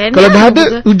disebutkan. Kalau dah ada,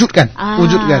 wujudkan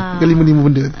kelima-lima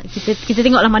benda. Kita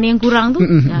tengoklah mana yang kurang tu.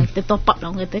 Kita top up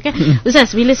lah orang kata kan.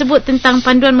 Ustaz, bila sebut tentang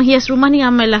panduan menghias rumah ni,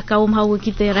 ramailah kaum hawa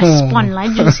kita respon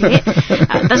laju sikit.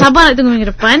 Tak sabar nak tunggu minggu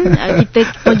depan. Kita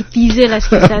bagi teaser lah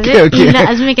sikit Ustaz. Ila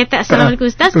Azmi kata, Assalamualaikum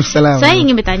Ustaz. Saya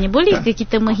ingin bertanya, boleh ke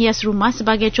kita menghias rumah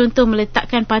sebagai contoh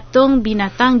meletakkan patung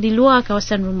binatang di luar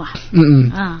kawasan rumah?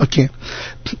 Okey.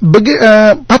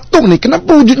 Patung ni,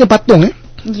 kenapa wujudnya patung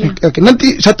Yeah. Okay,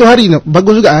 nanti satu hari ni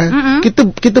bagus juga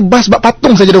kita bahas bab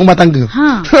patung saja dalam rumah tangga.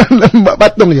 Bab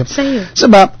patung je.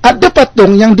 Sebab ada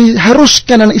patung yang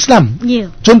diharuskan dalam Islam.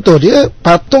 Yeah. Contoh dia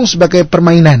patung sebagai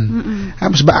permainan.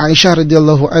 Sebab Aisyah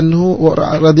radhiyallahu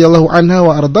anha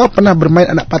wa arda pernah bermain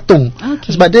anak patung.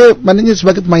 Sebab dia maknanya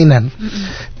sebagai permainan.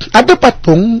 Ada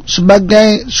patung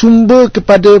sebagai sumber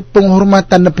kepada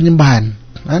penghormatan dan penyembahan.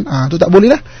 Itu tak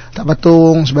boleh lah. Tak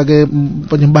patung sebagai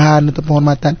penyembahan atau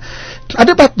penghormatan.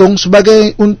 Ada patung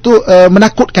sebagai untuk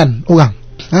menakutkan orang.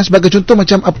 Sebagai contoh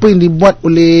macam apa yang dibuat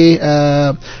oleh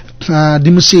di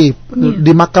Mesir,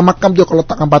 di makam-makam dia kalau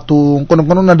letakkan patung,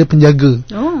 konon-konon ada penjaga.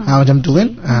 Macam tu kan.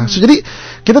 So jadi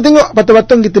kita tengok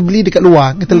patung-patung kita beli dekat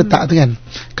luar, kita letak tu kan.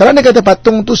 Kalau dia kata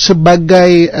patung tu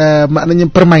sebagai maknanya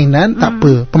permainan, tak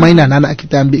apa. Permainan anak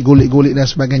kita ambil golek-golek dan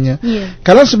sebagainya.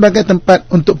 Kalau sebagai tempat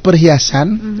untuk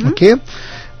perhiasan, okey.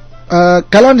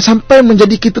 Kalau sampai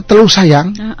menjadi kita terlalu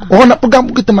sayang, orang nak pegang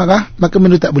pun kita marah, maka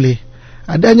benda tak boleh.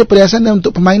 Ada hanya perhiasan yang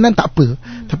untuk permainan tak apa.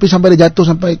 Tapi sampai dia jatuh,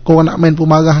 sampai korang nak main pun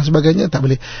marah sebagainya, tak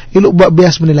boleh. Elok buat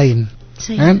bias benda lain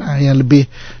kan? Yang lebih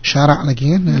syarak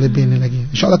lagi kan? Yang lebih ni lagi.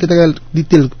 InsyaAllah kita akan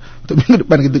detail untuk minggu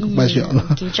depan kita kupas, insyaAllah.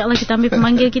 InsyaAllah kita ambil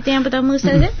pemanggil kita yang pertama,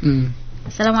 Ustaz.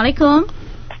 Assalamualaikum.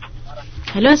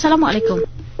 Hello, Assalamualaikum.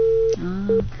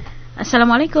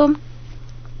 Assalamualaikum.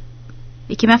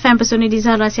 IKIMfm Pesona di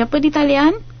Zahra. Siapa di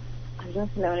talian?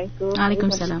 Assalamualaikum.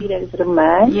 Waalaikumsalam. Dari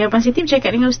Seremban. Ya, Puan Siti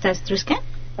bercakap dengan Ustaz. Teruskan.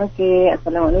 Okey,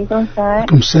 Assalamualaikum Ustaz.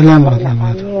 Waalaikumsalam.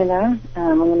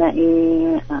 Mengenai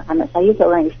anak saya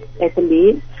seorang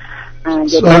atlet.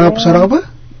 Seorang apa?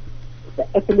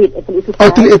 Atlet.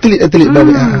 Atlet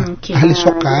balik. Ahli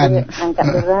sokan. Angkat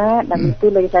berat. Dan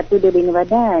itu lagi satu dia bina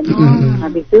badan.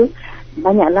 Habis tu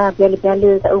banyaklah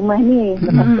piala-piala kat rumah ni.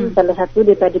 Lepas tu salah satu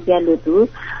daripada piala tu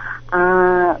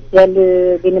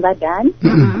piala bina badan.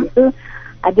 Itu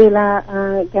adalah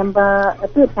gambar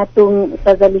patung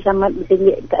Ustaz Ali Samad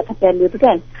bertinggi kat atas piala tu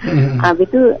kan. Habis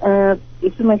tu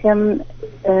itu macam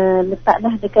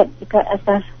letaklah dekat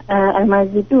atas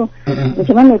almari tu.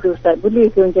 Macam mana tu Ustaz?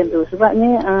 Boleh ke macam tu?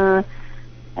 Sebabnya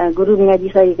guru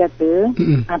mengaji saya kata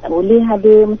tak boleh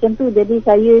ada macam tu. Jadi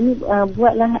saya ni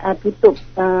buatlah tutup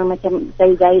macam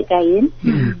saya jahit kain,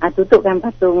 tutupkan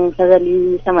patung Ustaz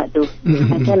Ali Samad tu.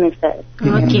 Macam mana Ustaz?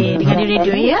 Okey, dengan di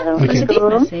radio ya.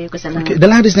 Okay.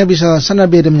 Dalam hadis Nabi SAW,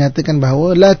 Nabi ada menyatakan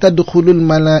bahawa la tadkhulul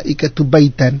malaikatu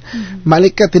baitan.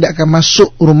 Malaikat tidak akan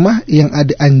masuk rumah yang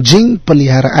ada anjing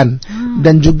peliharaan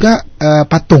dan juga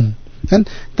patung kan.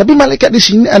 Tapi malaikat di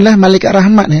sini adalah malaikat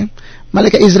rahmat ya.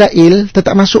 Malaikat Israel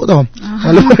tetap masuk tau.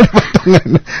 Walaupun ada patungan,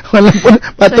 walaupun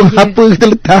patung apa kita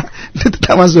letak, dia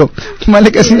tetap masuk.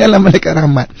 Malaikat sini adalah malaikat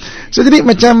rahmat. So jadi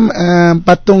macam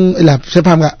patung saya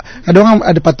faham tak? Ada orang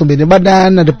ada patung bina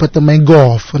badan, ada patung main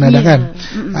golf, ada kan?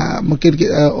 Mungkin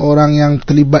orang yang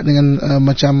terlibat dengan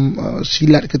macam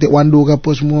silat ke taekwondo ke apa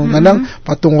semua. Kadang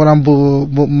patung orang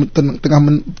tengah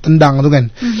tendang tu kan.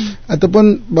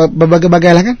 Ataupun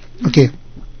berbagai-bagai lah kan. Okey.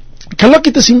 Kalau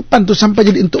kita simpan tu sampai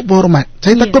jadi untuk penghormat,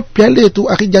 saya takut piala tu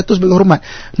akhir jatuh sebagai hormat.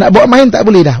 Nak bawa main tak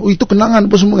boleh dah. Itu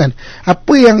kenangan apa semua kan.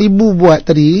 Apa yang ibu buat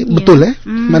tadi betul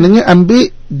maknanya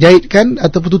ambil, jahitkan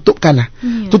ataupun tutupkan lah.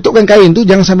 Tutupkan kain tu,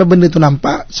 jangan sampai benda tu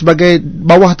nampak. Sebagai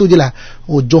bawah tu je lah.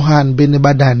 Johan bina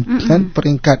badan kan,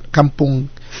 peringkat kampung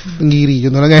penggiri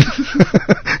contohnya kan.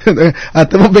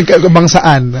 Ataupun peringkat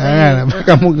kebangsaan kan,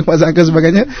 kampung kebangsaan ke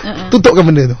sebagainya. Tutupkan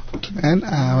benda tu kan.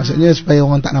 Maksudnya supaya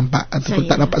orang tak nampak ataupun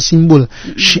tak nampak simbol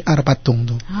syiar patung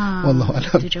tu. Wallahu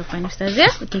a'lam. Itu jawapan Ustaz ya.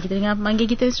 Okey, kita dengar pemanggil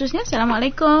kita seterusnya.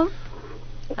 Assalamualaikum.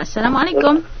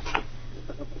 Assalamualaikum.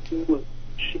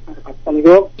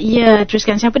 Ya,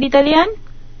 teruskan. Siapa di talian?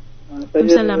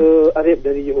 Saya Arif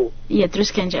dari Johor. Ya,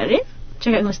 teruskan Cik Arif.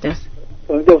 Cakap dengan Ustaz.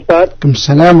 Assalamualaikum Ustaz.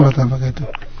 Waalaikumsalam warahmatullahi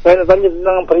wabarakatuh. Saya nak tanya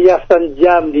tentang perhiasan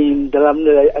jam di dalam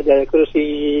ada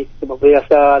kerusi,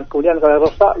 perhiasan. Kemudian kalau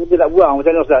rosak kita tak buang.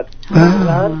 Macam mana Ustaz?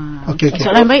 Okey.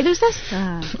 Soalan baik tu Ustaz.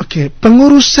 Okey,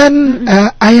 pengurusan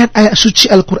ayat-ayat suci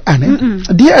Al-Quran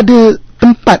dia ada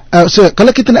tempat.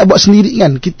 Kalau kita nak buat sendiri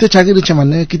kan, kita cari macam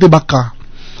mana, kita bakar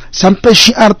sampai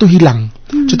syiar tu hilang.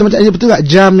 Contoh macam betul tak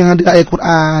jam yang ada ayat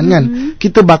Quran kan,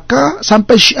 kita bakar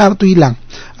sampai syiar tu hilang,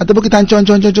 ataupun kita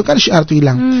hancur-hancur-hancurkan syiar tu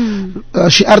hilang.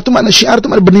 Syiar tu makna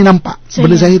benda nampak,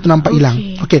 benda zahir tu nampak hilang.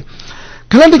 Okey.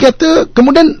 Kalau dia kata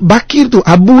kemudian bakir tu,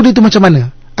 abu dia tu macam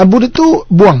mana? Abu dia tu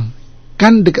buang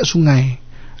kan dekat sungai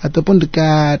ataupun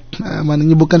dekat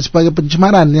maknanya bukan sebagai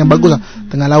pencemaran yang bagus lah,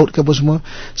 tengah laut ke apa semua.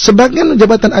 Sebagian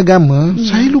jabatan agama,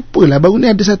 saya lupalah, baru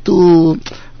ni ada satu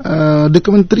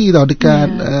dokumentari tau dekat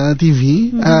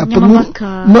TV,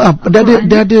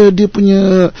 dia punya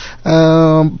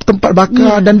tempat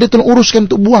bakar dan dia tolong uruskan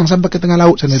untuk buang sampai ke tengah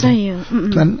laut sana tu.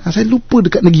 Dan saya lupa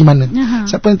dekat negeri mana.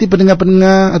 Siapa nanti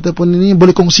pendengar-pendengar ataupun ini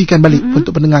boleh kongsikan balik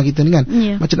untuk pendengar kita ni kan.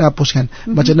 Macam nak hapuskan,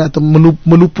 macam nak atau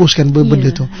melupuskan benda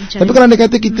tu. Tapi kalau anda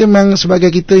kata kita memang sebagai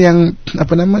kita yang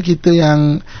kita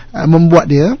yang membuat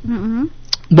dia,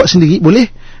 buat sendiri boleh.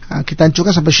 Kita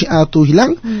hancurkan sampai syiar tu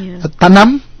hilang.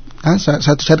 Tanam,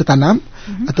 satu cara tanam,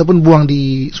 ataupun buang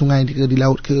di sungai di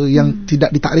laut ke yang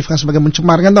tidak ditakrifkan sebagai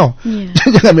mencemarkan tau.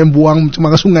 Jangan main buang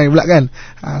mencemarkan sungai pula kan.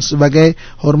 Sebagai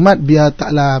hormat, biar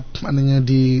taklah maknanya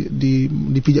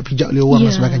dipijak-pijak oleh orang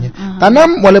dan sebagainya.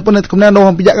 Tanam walaupun nanti kemudian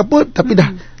orang pijak ke apa, tapi dah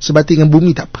sebati dengan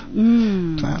bumi tak apa.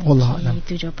 Wallahualam.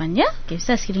 Itu jawapannya. Okey,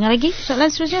 Ustaz, kita dengar lagi soalan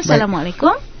seterusnya.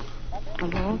 Assalamualaikum.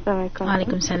 Assalamualaikum.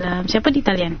 Waalaikumsalam. Siapa di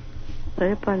talian?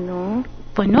 Saya Pano.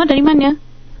 Pano dari mana?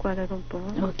 Kuala Lumpur.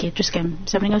 Okey, teruskan.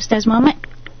 Bersama dengan Ustaz Muhammad.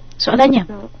 Soalannya?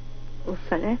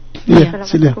 Ustaz Ya,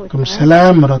 silakan.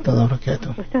 Waalaikumsalam warahmatullahi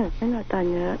wabarakatuh. Ustaz, saya nak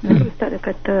tanya. Tadi Ustaz dah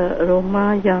kata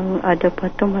rumah yang ada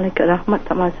patung malaikat rahmat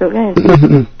tak masuk kan?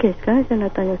 Okey, sekarang saya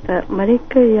nak tanya Ustaz,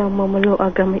 mereka yang memeluk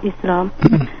agama Islam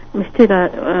mestilah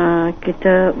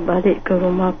kita balik ke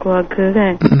rumah keluarga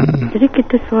kan. Jadi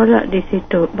kita solat di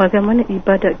situ. Bagaimana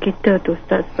ibadat kita tu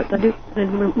Ustaz? Sebab tadi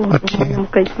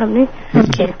muka Islam ni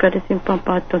mereka ada simpan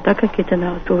patung. Takkan kita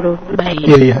nak suruh? Baik.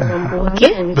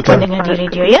 Okey, betul. Dengar di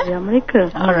radio ya.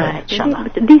 Mereka. Alright,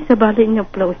 insyaAllah. Di sebaliknya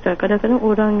pula Ustaz, kadang-kadang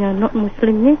orang yang not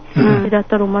Muslim ni dia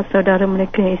datang rumah saudara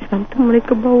mereka yang Islam tu,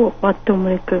 mereka bawa patung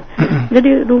mereka.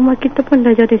 Jadi rumah kita pun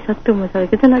dah jadi satu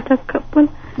masalah. Kita nak cakap pun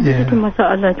jadi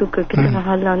masalah juga. Kita nak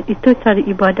halang. Itu cari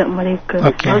ibadat mereka.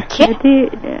 Jadi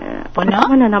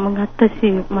bagaimana nak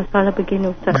mengatasi masalah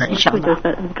begini Ustaz? InsyaAllah.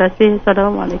 Terima kasih.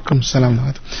 Assalamualaikum.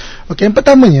 Assalamualaikum. Okey, yang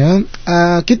pertamanya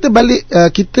kita balik,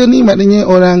 kita ni maknanya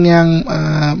orang yang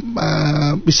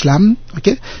Islam,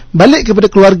 okey, balik kepada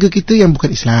keluarga kita yang bukan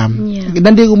Islam,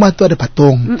 dan di rumah tu ada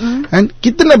patung, kan?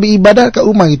 Kita nak beribadat kat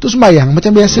rumah itu sembahyang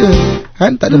macam biasa,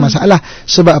 kan? Tak ada masalah.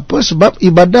 Sebab apa? Sebab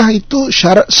ibadah itu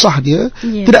syarat sah dia,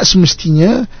 tidak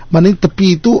semestinya maknanya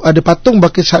tepi itu ada patung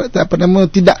bagi syarat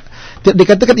tidak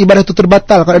dikatakan ibadah itu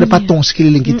terbatal kalau ada patung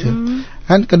sekeliling kita.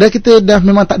 Kan, kadang kita dah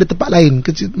memang tak ada tempat lain,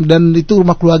 dan itu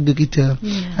rumah keluarga kita,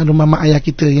 rumah mak ayah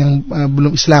kita yang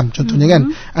belum Islam contohnya,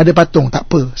 kan, ada patung, tak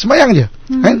apa, sembahyang je,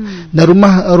 kan. Dan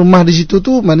rumah di situ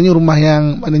tu maknanya rumah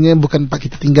yang maknanya bukan tempat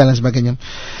kita tinggal dan sebagainya.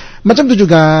 Macam tu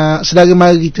juga saudara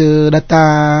mara kita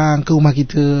datang ke rumah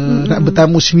kita nak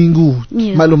bertamu seminggu.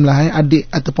 Maklumlah adik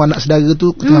ataupun anak saudara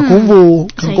tu tengah konvo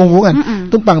kan,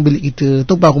 tumpang bilik kita,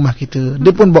 tumpang rumah kita.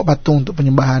 Dia pun bawa patung untuk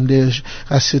penyembahan, dia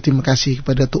rasa terima kasih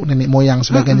kepada tok nenek moyang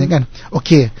sebagainya, kan.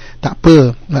 Okey, tak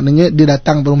apa. Maknanya dia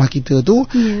datang ke rumah kita tu,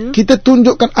 kita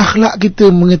tunjukkan akhlak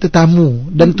kita mengenai tetamu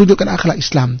dan tunjukkan akhlak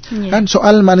Islam. Kan,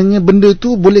 soal maknanya benda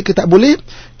tu boleh ke tak boleh,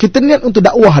 kita niat untuk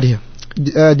dakwah dia.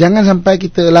 Jangan sampai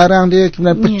kita larang dia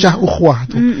kemudian pecah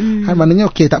ukhuwah tu. Kan, maknanya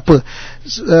okey, tak apa,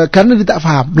 kerana dia tak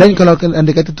faham. Lain kalau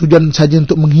anda kata tujuan saja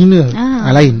untuk menghina,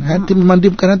 lain. Nanti memang dia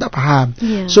kerana tak faham.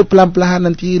 So pelan-pelan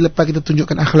nanti lepas kita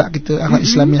tunjukkan akhlak kita, akhlak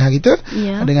Islamiah kita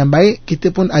dengan baik,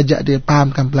 kita pun ajak dia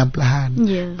fahamkan pelan-pelan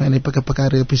mengenai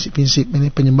perkara-perkara, prinsip-prinsip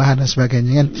penyembahan dan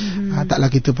sebagainya, kan. Taklah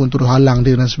kita pun turut halang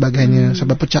dia dan sebagainya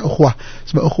sebab pecah ukhuwah.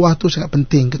 Sebab ukhuwah tu sangat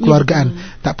penting,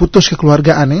 kekeluargaan. Tak putus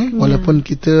kekeluargaan, walaupun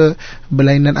kita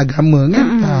berlainan agama, kan.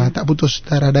 Tak putus,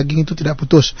 darah daging itu tidak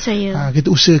putus. Kita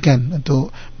usahakan untuk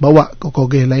bawa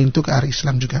keluarga lain tu ke arah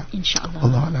Islam juga, InsyaAllah.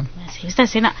 Allahualam. Ustaz,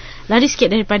 saya nak lari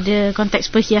sikit daripada konteks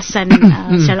perhiasan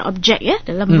secara objek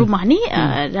dalam rumah ni.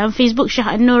 Dalam Facebook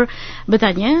Syah An-Nur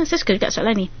bertanya, saya suka dekat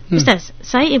soalan ni. Ustaz,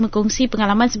 saya ingin berkongsi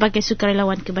pengalaman sebagai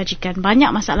sukarelawan kebajikan.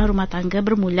 Banyak masalah rumah tangga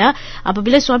bermula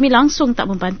apabila suami langsung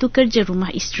tak membantu kerja rumah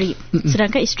isteri.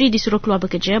 Sedangkan isteri disuruh keluar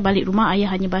bekerja, balik rumah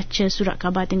ayah hanya baca surat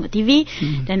khabar, tengok TV.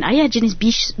 Dan ayah jenis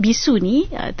bisu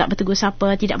ni tak bertegur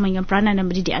sapa, tidak mainkan peranan dan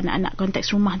mendidik anak-anak.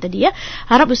 Konteks rumah tadi,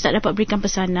 harap Ustaz dapat berikan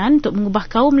pesanan untuk mengubah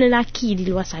kaum lelaki di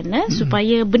luar sana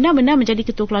supaya benar-benar menjadi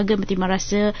ketua keluarga berterima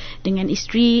rasa dengan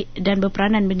isteri dan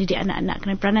berperanan mendidik anak-anak.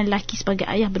 Kerana peranan lelaki sebagai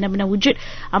ayah benar-benar wujud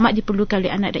amat diperlukan oleh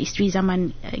anak dan isteri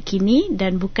zaman kini,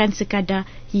 dan bukan sekadar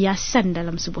hiasan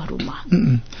dalam sebuah rumah.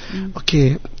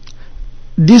 Okey,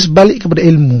 dia balik kepada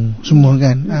ilmu semua,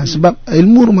 kan. Sebab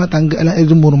ilmu rumah tangga adalah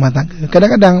ilmu rumah tangga.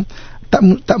 Kadang-kadang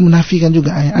tak menafikan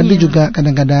juga, ada juga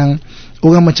kadang-kadang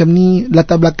orang macam ni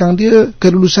latar belakang dia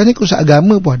kelulusannya kursus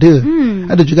agama pun ada.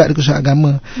 Ada juga ada kursus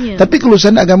agama. Tapi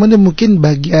kelulusan agama dia mungkin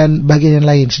bahagian yang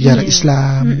lain, sejarah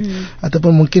Islam,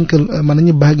 ataupun mungkin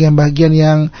maknanya bahagian-bahagian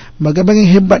yang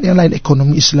hebat yang lain,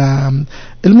 ekonomi Islam.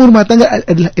 Ilmu rumah tangga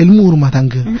adalah ilmu rumah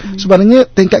tangga. Sebenarnya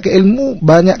tingkat ke ilmu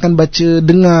banyakkan baca,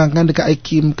 dengar kan dekat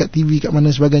IKIM, kat TV, kat mana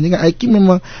sebagainya kan. IKIM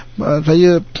memang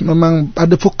saya memang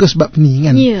ada fokus bab ni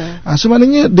kan.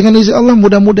 Sebenarnya dengan izin Allah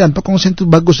mudah-mudahan perkongsian tu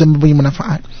bagus dan memberi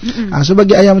manfaat.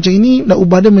 Sebagai ayah macam ini nak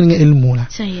ubah dia dengan ilmu lah.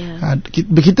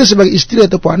 Kita sebagai isteri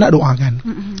ataupun anak doakan.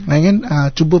 Kan?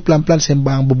 Cuba pelan-pelan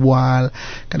sembang, berbual.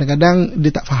 Kadang-kadang dia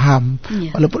tak faham.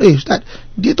 Walaupun Ustaz,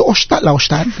 dia tu ustaz lah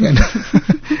ustaz kan.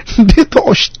 Dia tu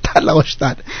ustaz lah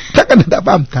ustaz. Takkan dia tak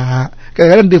faham? Tak.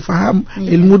 Kadang-kadang dia faham,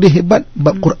 ilmu dia hebat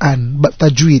bab Quran, bab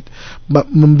tajwid, bab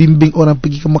membimbing orang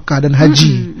pergi ke Mekah dan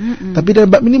haji. Tapi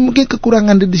dalam bab ini mungkin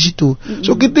kekurangan dia di situ.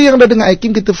 So kita yang dah dengar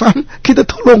IKIM, kita faham, kita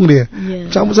tolong dia.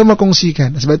 Sama-sama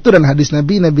kongsikan. Sebab itu dalam hadis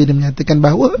Nabi dia menyatakan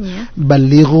bahawa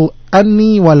balighu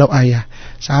anni walau ayah,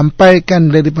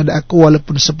 sampaikan daripada aku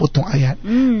walaupun sepotong ayat.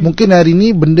 Mungkin hari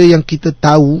ini benda yang kita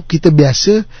tahu, kita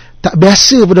biasa, tak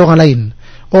biasa pada orang lain.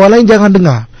 Orang lain jangan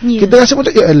dengar. Kita rasa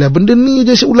macam ya Allah, benda ni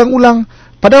je ulang-ulang.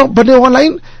 Pada orang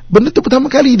lain benda tu pertama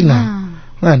kali dengar.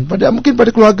 Kan? Mungkin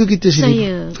pada keluarga kita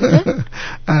sini.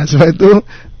 Sebab itu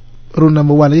rule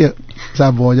number 1 ya,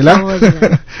 sabar je lah.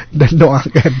 Dan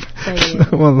doakan.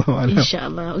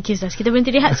 InsyaAllah. Okey Ustaz, kita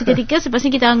berhenti rehat seketika. Selepas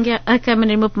ni kita akan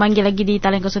menerima pemanggil lagi di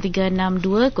talian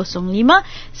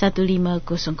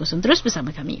 0362051500. Terus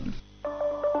bersama kami.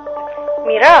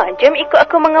 Mira, jom ikut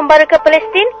aku mengembara ke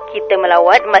Palestin. Kita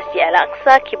melawat Masjid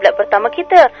Al-Aqsa, kiblat pertama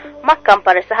kita. Makam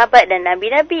para sahabat dan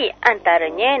Nabi-Nabi.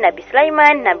 Antaranya Nabi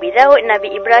Sulaiman, Nabi Daud,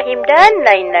 Nabi Ibrahim dan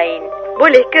lain-lain.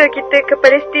 Boleh ke kita ke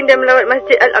Palestin dan melawat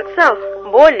Masjid Al-Aqsa?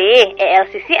 Boleh.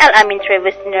 ALCC Al-Amin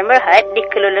Travels Sdn Bhd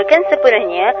dikelolakan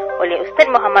sepenuhnya oleh Ustaz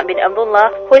Muhammad bin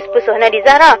Abdullah, hos Pesona di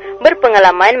Zahra,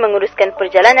 berpengalaman menguruskan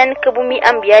perjalanan ke Bumi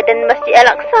Anbiya dan Masjid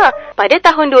Al-Aqsa. Pada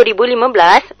tahun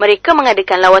 2015, mereka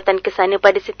mengadakan lawatan ke sana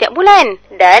pada setiap bulan.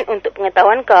 Dan untuk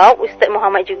pengetahuan kau, Ustaz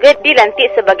Muhammad juga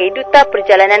dilantik sebagai duta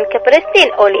perjalanan ke Palestin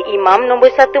oleh Imam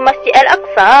nombor 1 Masjid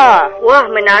Al-Aqsa.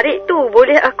 Wah, menarik tu.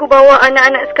 Boleh aku bawa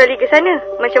anak-anak sekali ke sana?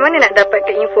 Macam mana nak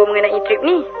dapatkan info mengenai trip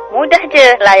ni? Mudah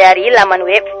je, layari laman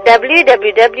web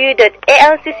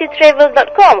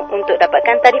www.alcctravel.com untuk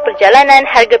dapatkan tarikh perjalanan,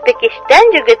 harga pakej dan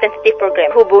juga tentatif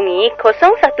program. Hubungi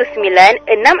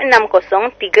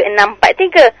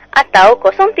 019-660-3643 atau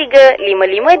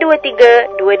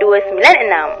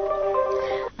 03-5523-2296.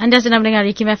 Anda sedang mendengar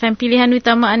IKIMfm, pilihan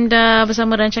utama anda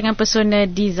bersama rancangan Pesona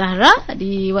di Zahra.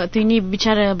 Di waktu ini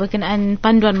berbicara berkenaan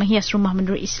panduan menghias rumah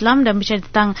menurut Islam dan berbicara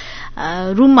tentang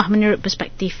rumah menurut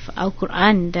perspektif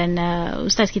Al-Quran. Dan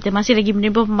Ustaz, kita masih lagi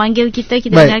menerima pemanggil kita.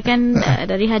 Kita dengarkan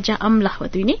dari Hajah Amlah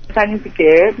waktu ini. Tanya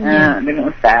sikit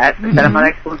dengan Ustaz.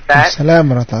 Assalamualaikum Ustaz.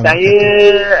 Assalamualaikum.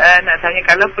 Saya nak tanya,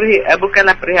 kalau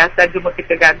bukanlah perhiasan, cuma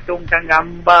kita gantungkan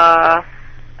gambar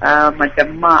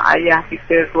macam mak, ayah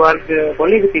kita, keluarga,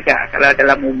 boleh ke tidak kalau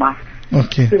dalam rumah?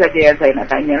 Itu saja yang saya nak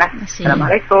tanya lah.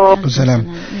 Assalamualaikum.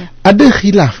 Assalamualaikum. Ada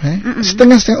khilaf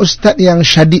setengah-setengah ustaz yang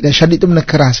syadid tu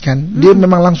menekeraskan, dia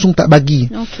memang langsung tak bagi.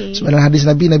 Sebab dalam hadis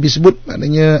Nabi sebut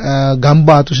maknanya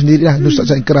gambar tu sendirilah ustaz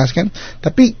yang keraskan.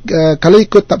 Tapi kalau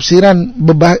ikut tafsiran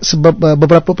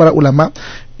beberapa para ulama,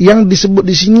 yang disebut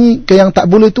di sini yang tak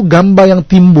boleh itu gambar yang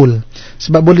timbul,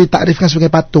 sebab boleh takrifkan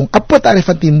sebagai patung. Apa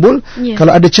takrifan timbul?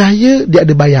 Kalau ada cahaya, dia ada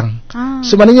bayang.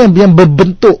 Sebenarnya yang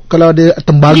berbentuk, kalau ada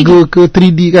tembaga ke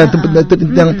 3D kan,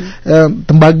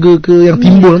 tembaga ke yang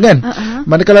timbul kan.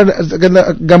 Manakala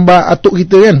gambar atuk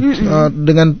kita kan,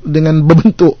 dengan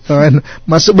berbentuk kan,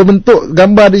 masuk berbentuk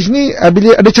gambar di sini,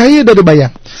 bila ada cahaya dia ada bayang.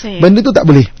 Benda tu tak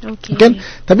boleh. Kan?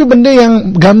 Tapi benda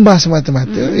yang gambar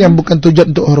semata-mata, yang bukan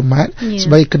tujuan untuk hormat,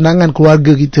 sebagai kenangan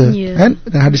keluarga kita kan.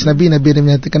 Dan hadis Nabi ada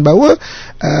menyatakan bahawa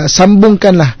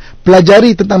sambungkanlah,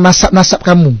 pelajari tentang nasab-nasab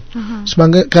kamu.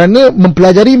 Kerana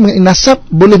mempelajari mengenai nasab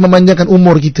boleh memanjangkan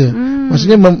umur kita.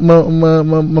 Maksudnya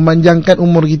memanjangkan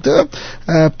umur kita.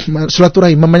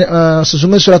 Silaturahim,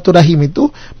 sesungguhnya silaturahim itu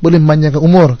boleh memanjangkan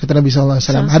umur, kata Nabi SAW.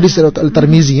 Hadis dari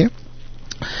Al-Tirmizi ya.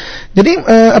 Jadi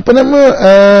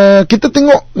kita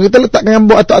tengok, kita letakkan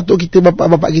gambar atuk-atuk kita,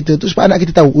 bapak-bapak kita tu, supaya anak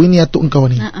kita tahu, ini atuk engkau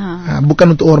ni.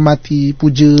 Bukan untuk hormati,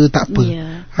 puja, tak apa.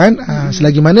 Kan?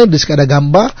 Selagi mana dia sekadar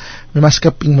gambar, memang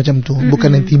scaping macam tu,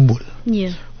 bukan yang timbul.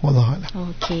 Wallahualam.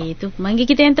 Okey, itu pemanggil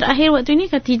kita yang terakhir waktu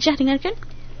ini, Khatijah, dengarkan.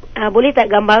 Boleh tak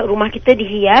gambar rumah kita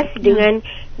dihias dengan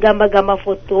gambar-gambar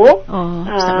foto.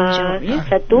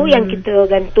 Satu yang kita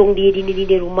gantung di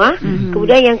dinding-dinding rumah.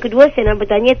 Kemudian yang kedua, saya nak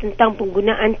bertanya tentang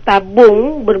penggunaan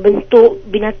tabung berbentuk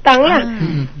binatang lah.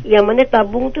 Yang mana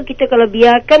tabung tu kita kalau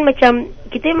biarkan macam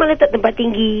kita memang letak tempat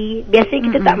tinggi. Biasanya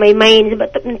kita tak main-main sebab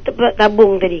tempat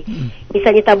tabung tadi.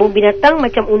 Misalnya tabung binatang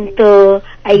macam unta,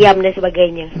 ayam dan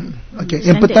sebagainya.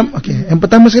 Yang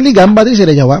pertama sekali gambar tadi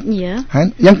saya dah jawab.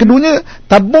 Yang keduanya,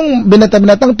 tabung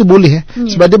binatang-binatang tu boleh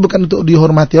sebab dia bukan untuk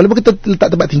dihormati. Walaupun kita letak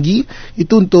tempat tinggi,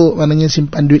 itu untuk maknanya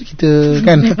simpan duit kita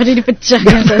kan. Daripada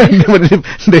dipecahkan.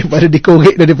 daripada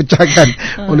dikorek dan dipecahkan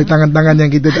oleh tangan-tangan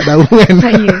yang kita tak tahu kan.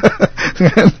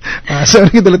 So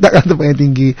kita letakkan tempat yang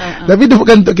tinggi. Tapi itu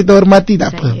bukan untuk kita hormati,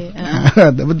 tak apa.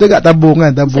 Betul tak tabung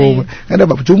kan? Tabung kan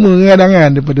dapat percuma kadang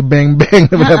kan, daripada bank-bank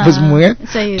daripada apa semua kan.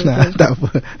 Tak apa.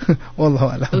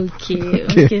 Wallahualam.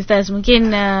 Okey Ustaz,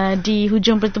 mungkin di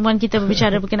hujung pertemuan kita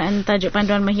berbicara berkenaan tajuk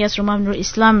Panduan Menghias Rumah Menurut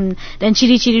Islam dan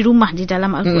ciri-ciri rumah di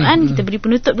dalam Al-Quran. Kita beri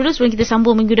penutup dulu sebelum kita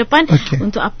sambung minggu depan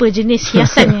untuk apa jenis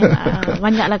hiasan yang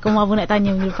banyaklah kamu abang nak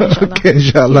tanya minggu depan,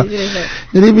 insyaAllah. InsyaAllah.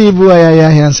 Jadi ibu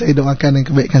ayah yang saya doakan dan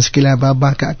kebaikan sekalian,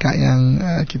 abah kakak yang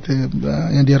kita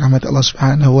yang dirahmati Allah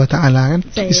Subhanahu Wa Taala kan.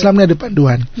 Islam ni ada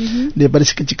panduan daripada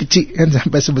sekecil-kecil kan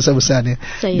sampai sebesar-besarnya.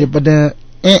 Daripada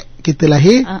kita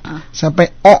lahir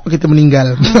sampai kita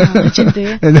meninggal. Macam tu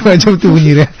ya. Macam tu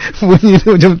bunyi dia. Bunyi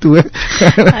dia macam tu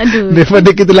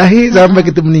daripada kita lahir sampai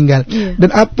kita meninggal.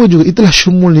 Dan apa juga, itulah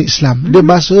syumul Islam. Dia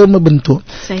bahasa membentuk.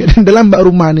 Dalam bab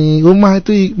rumah ni, rumah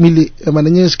itu milik,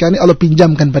 maknanya sekarang ni Allah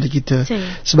pinjamkan pada kita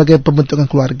sebagai pembentukan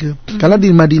keluarga. Kalau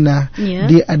di Madinah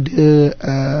dia ada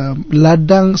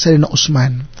ladang Sayyidina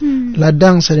Osman.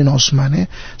 Ladang Sayyidina Osman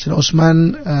Sayyidina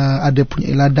Osman ada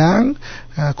punya ladang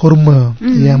kurma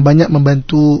yang banyak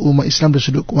membantu umat Islam dari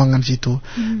sudut kewangan situ.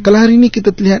 Kalau hari ini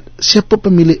kita lihat siapa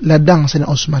pemilik ladang Sayyidina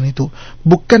Osman itu,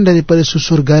 bukan daripada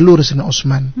susur galur Sayyidina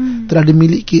Osman, telah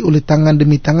dimiliki oleh tangan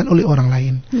demi tangan oleh orang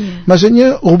lain.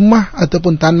 Maksudnya rumah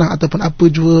ataupun tanah ataupun apa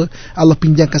juga Allah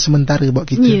pinjamkan sementara buat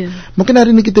kita. Mungkin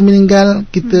hari ini kita meninggal,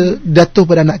 kita jatuh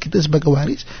pada anak kita sebagai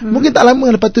waris. Mungkin tak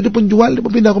lama lepas tu dia pun jual, dia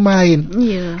pun pindah rumah lain.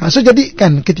 So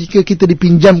jadikan ketika kita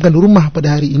dipinjamkan rumah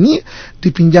pada hari ini,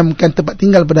 dipinjamkan tempat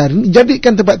tinggal pada hari ini,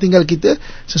 jadikan tempat tinggal kita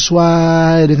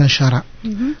sesuai dengan syarak,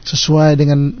 sesuai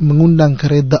dengan mengundang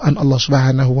keredaan Allah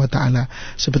Subhanahu Wa Taala.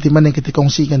 Seperti mana yang kita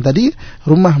kongsikan tadi,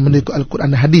 rumah menurut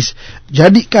Al-Quran dan hadis.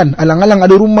 Jadikan alang-alang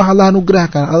ada rumah Allah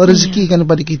anugerahkan, Allah rezekikan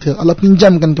kepada kita, Allah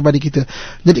pinjamkan kepada kita.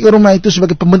 Jadikan rumah itu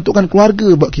sebagai pembentukan keluarga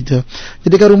buat kita.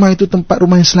 Jadikan rumah itu tempat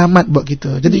rumah yang selamat buat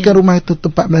kita. Jadikan rumah itu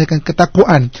tempat melahirkan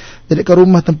ketakwaan. Jadikan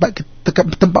rumah tempat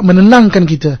menenangkan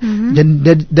kita.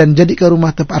 Dan jadikan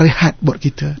rumah tempat rehat buat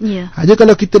kita. Jadi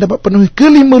kalau kita dapat penuhi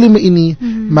kelima-lima ini,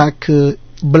 maka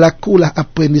berlakulah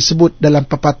apa yang disebut dalam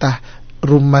pepatah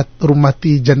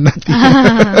rumati jannati.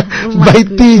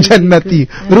 Baiti jannati,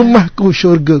 rumahku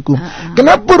syurgaku.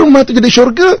 Kenapa rumah itu jadi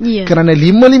syurga? Kerana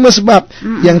 5 sebab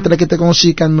yang telah kita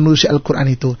kongsikan menerusi Al-Quran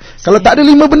itu. Kalau tak ada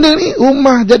 5 benda ni,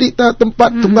 rumah jadi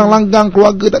tempat tunggang langgang,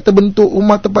 keluarga tak terbentuk,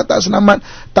 rumah tempat tak selamat,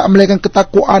 tak melahirkan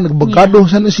ketakwaan, bergaduh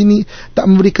sana sini, tak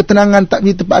memberi ketenangan, tak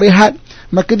memberi tempat rehat,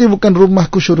 maka dia bukan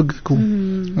rumahku syurgaku.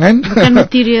 Kan? Bukan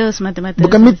material semata-mata.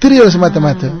 Bukan material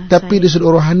semata-mata, tapi dari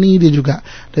sudut rohani dia juga,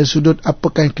 dari sudut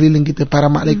apakah yang keliling kita,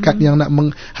 para malaikat yang nak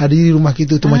menghadiri rumah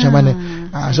kita itu macam mana.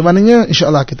 Sebenarnya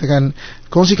insya-Allah kita akan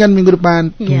kongsikan minggu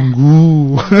depan.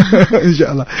 Tunggu.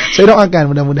 Insya-Allah. Saya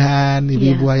doakan mudah-mudahan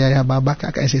ibu-ibu, ayah, abah,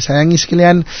 kakak yang saya sayangi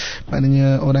sekalian,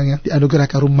 maknanya orang yang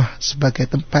dianugerahkan rumah sebagai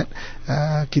tempat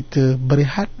kita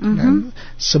berehat kan,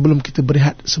 sebelum kita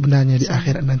berehat sebenarnya di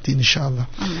akhirat nanti insya-Allah.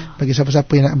 Bagi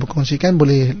siapa-siapa yang nak berkongsikan,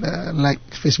 boleh like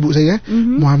Facebook saya,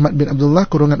 Muhammad bin Abdullah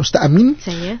 / Ustaz Amin,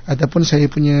 ataupun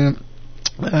saya punya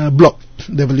blog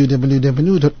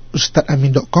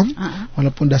www.ustazamin.com.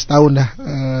 Walaupun dah setahun dah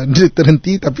dia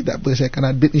terhenti, tapi tak apa, saya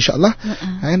akan update insyaAllah.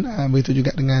 Begitu juga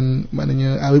dengan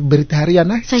maknanya berita harian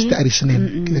setiap hari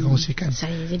Senin kita kongsikan.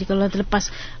 Jadi kalau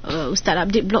terlepas Ustaz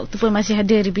update blog tu pun masih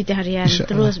ada berita harian,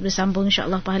 terus bersambung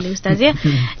insyaAllah pahala Ustaz ya.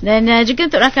 Dan juga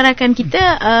untuk rakan-rakan kita,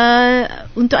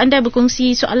 untuk anda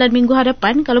berkongsi soalan minggu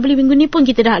hadapan, kalau boleh minggu ni pun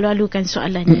kita dah alu-alukan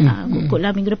soalan. Kukutlah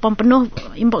minggu depan penuh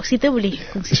inbox kita, boleh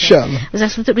kongsikan insyaAllah.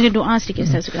 Ustaz tutup dengan doa sedikit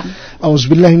Ustaz sekarang.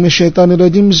 Auzubillahi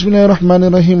minasyaitanirrajim.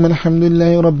 Bismillahirrahmanirrahim.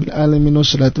 Alhamdulillahirabbil alamin,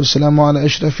 wassalatu wassalamu ala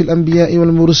asyrafil anbiya'i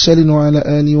wal mursalin wa ala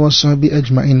alihi washabbihi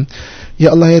ajmain.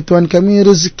 Ya Allah, ya Tuhan kami,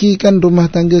 rezekikan rumah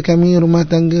tangga kami rumah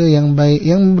tangga yang baik,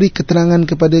 yang memberi keterangan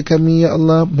kepada kami ya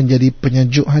Allah, menjadi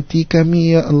penyejuk hati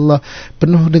kami ya Allah,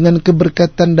 penuh dengan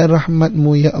keberkatan dan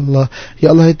rahmat-Mu ya Allah.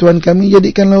 Ya Allah, ya Tuhan kami,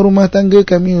 jadikanlah rumah tangga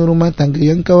kami rumah tangga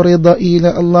yang Kau redai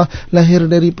ya Allah, lahir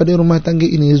daripada rumah tangga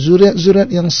ini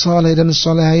zuriat-zuriat yang saleh dan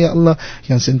solehah ya Allah,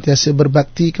 yang sentiasa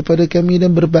berbakti kepada kami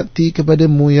dan berbakti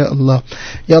kepadamu ya Allah.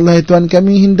 Ya Allah ya Tuhan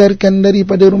kami, hindarkan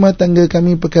daripada rumah tangga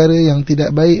kami perkara yang tidak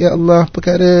baik ya Allah,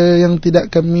 perkara yang tidak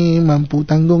kami mampu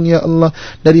tanggung ya Allah,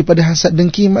 daripada hasad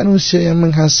dengki manusia yang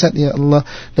menghasad ya Allah,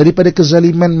 daripada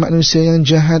kezaliman manusia yang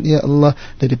jahat ya Allah,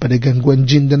 daripada gangguan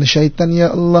jin dan syaitan ya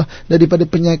Allah, daripada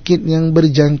penyakit yang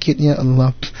berjangkit ya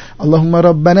Allah. Allahumma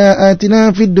rabbana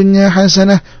atina fid dunya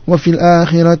hasanah wa fil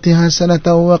akhirati hasanah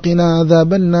wa qina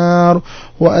adzaban nar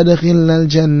wa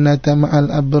adkhilnal jannata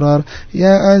ma'al abrar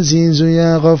ya azizu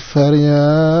ya ghaffar ya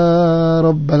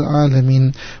rabbal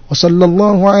alamin. Wa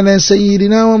sallallahu ala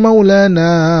sayyidina wa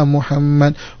maulana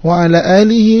Muhammad wa ala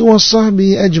alihi wa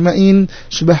sahbihi ajma'in.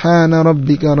 Subhana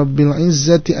rabbika rabbil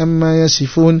izzati amma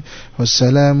yasifun,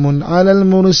 wassalamun alal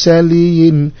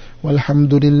mursalin,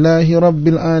 walhamdulillahi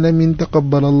rabbil alamin.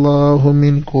 Taqabbalallahu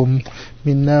minkum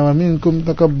minna wa minkum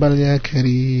taqabbal ya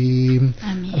karim.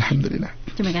 Amin. Alhamdulillah.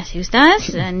 Terima kasih Ustaz,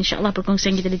 dan insyaAllah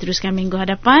perkongsian kita diteruskan minggu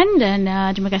hadapan. Dan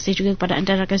terima kasih juga kepada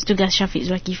anda rakan setugas Syafiq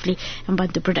Zulkifli yang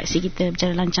bantu produksi kita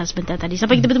berjalan lancar sebentar tadi.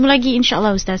 Sampai kita bertemu lagi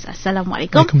insyaAllah Ustaz.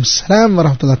 Assalamualaikum. Waalaikumsalam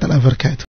warahmatullahi wabarakatuh.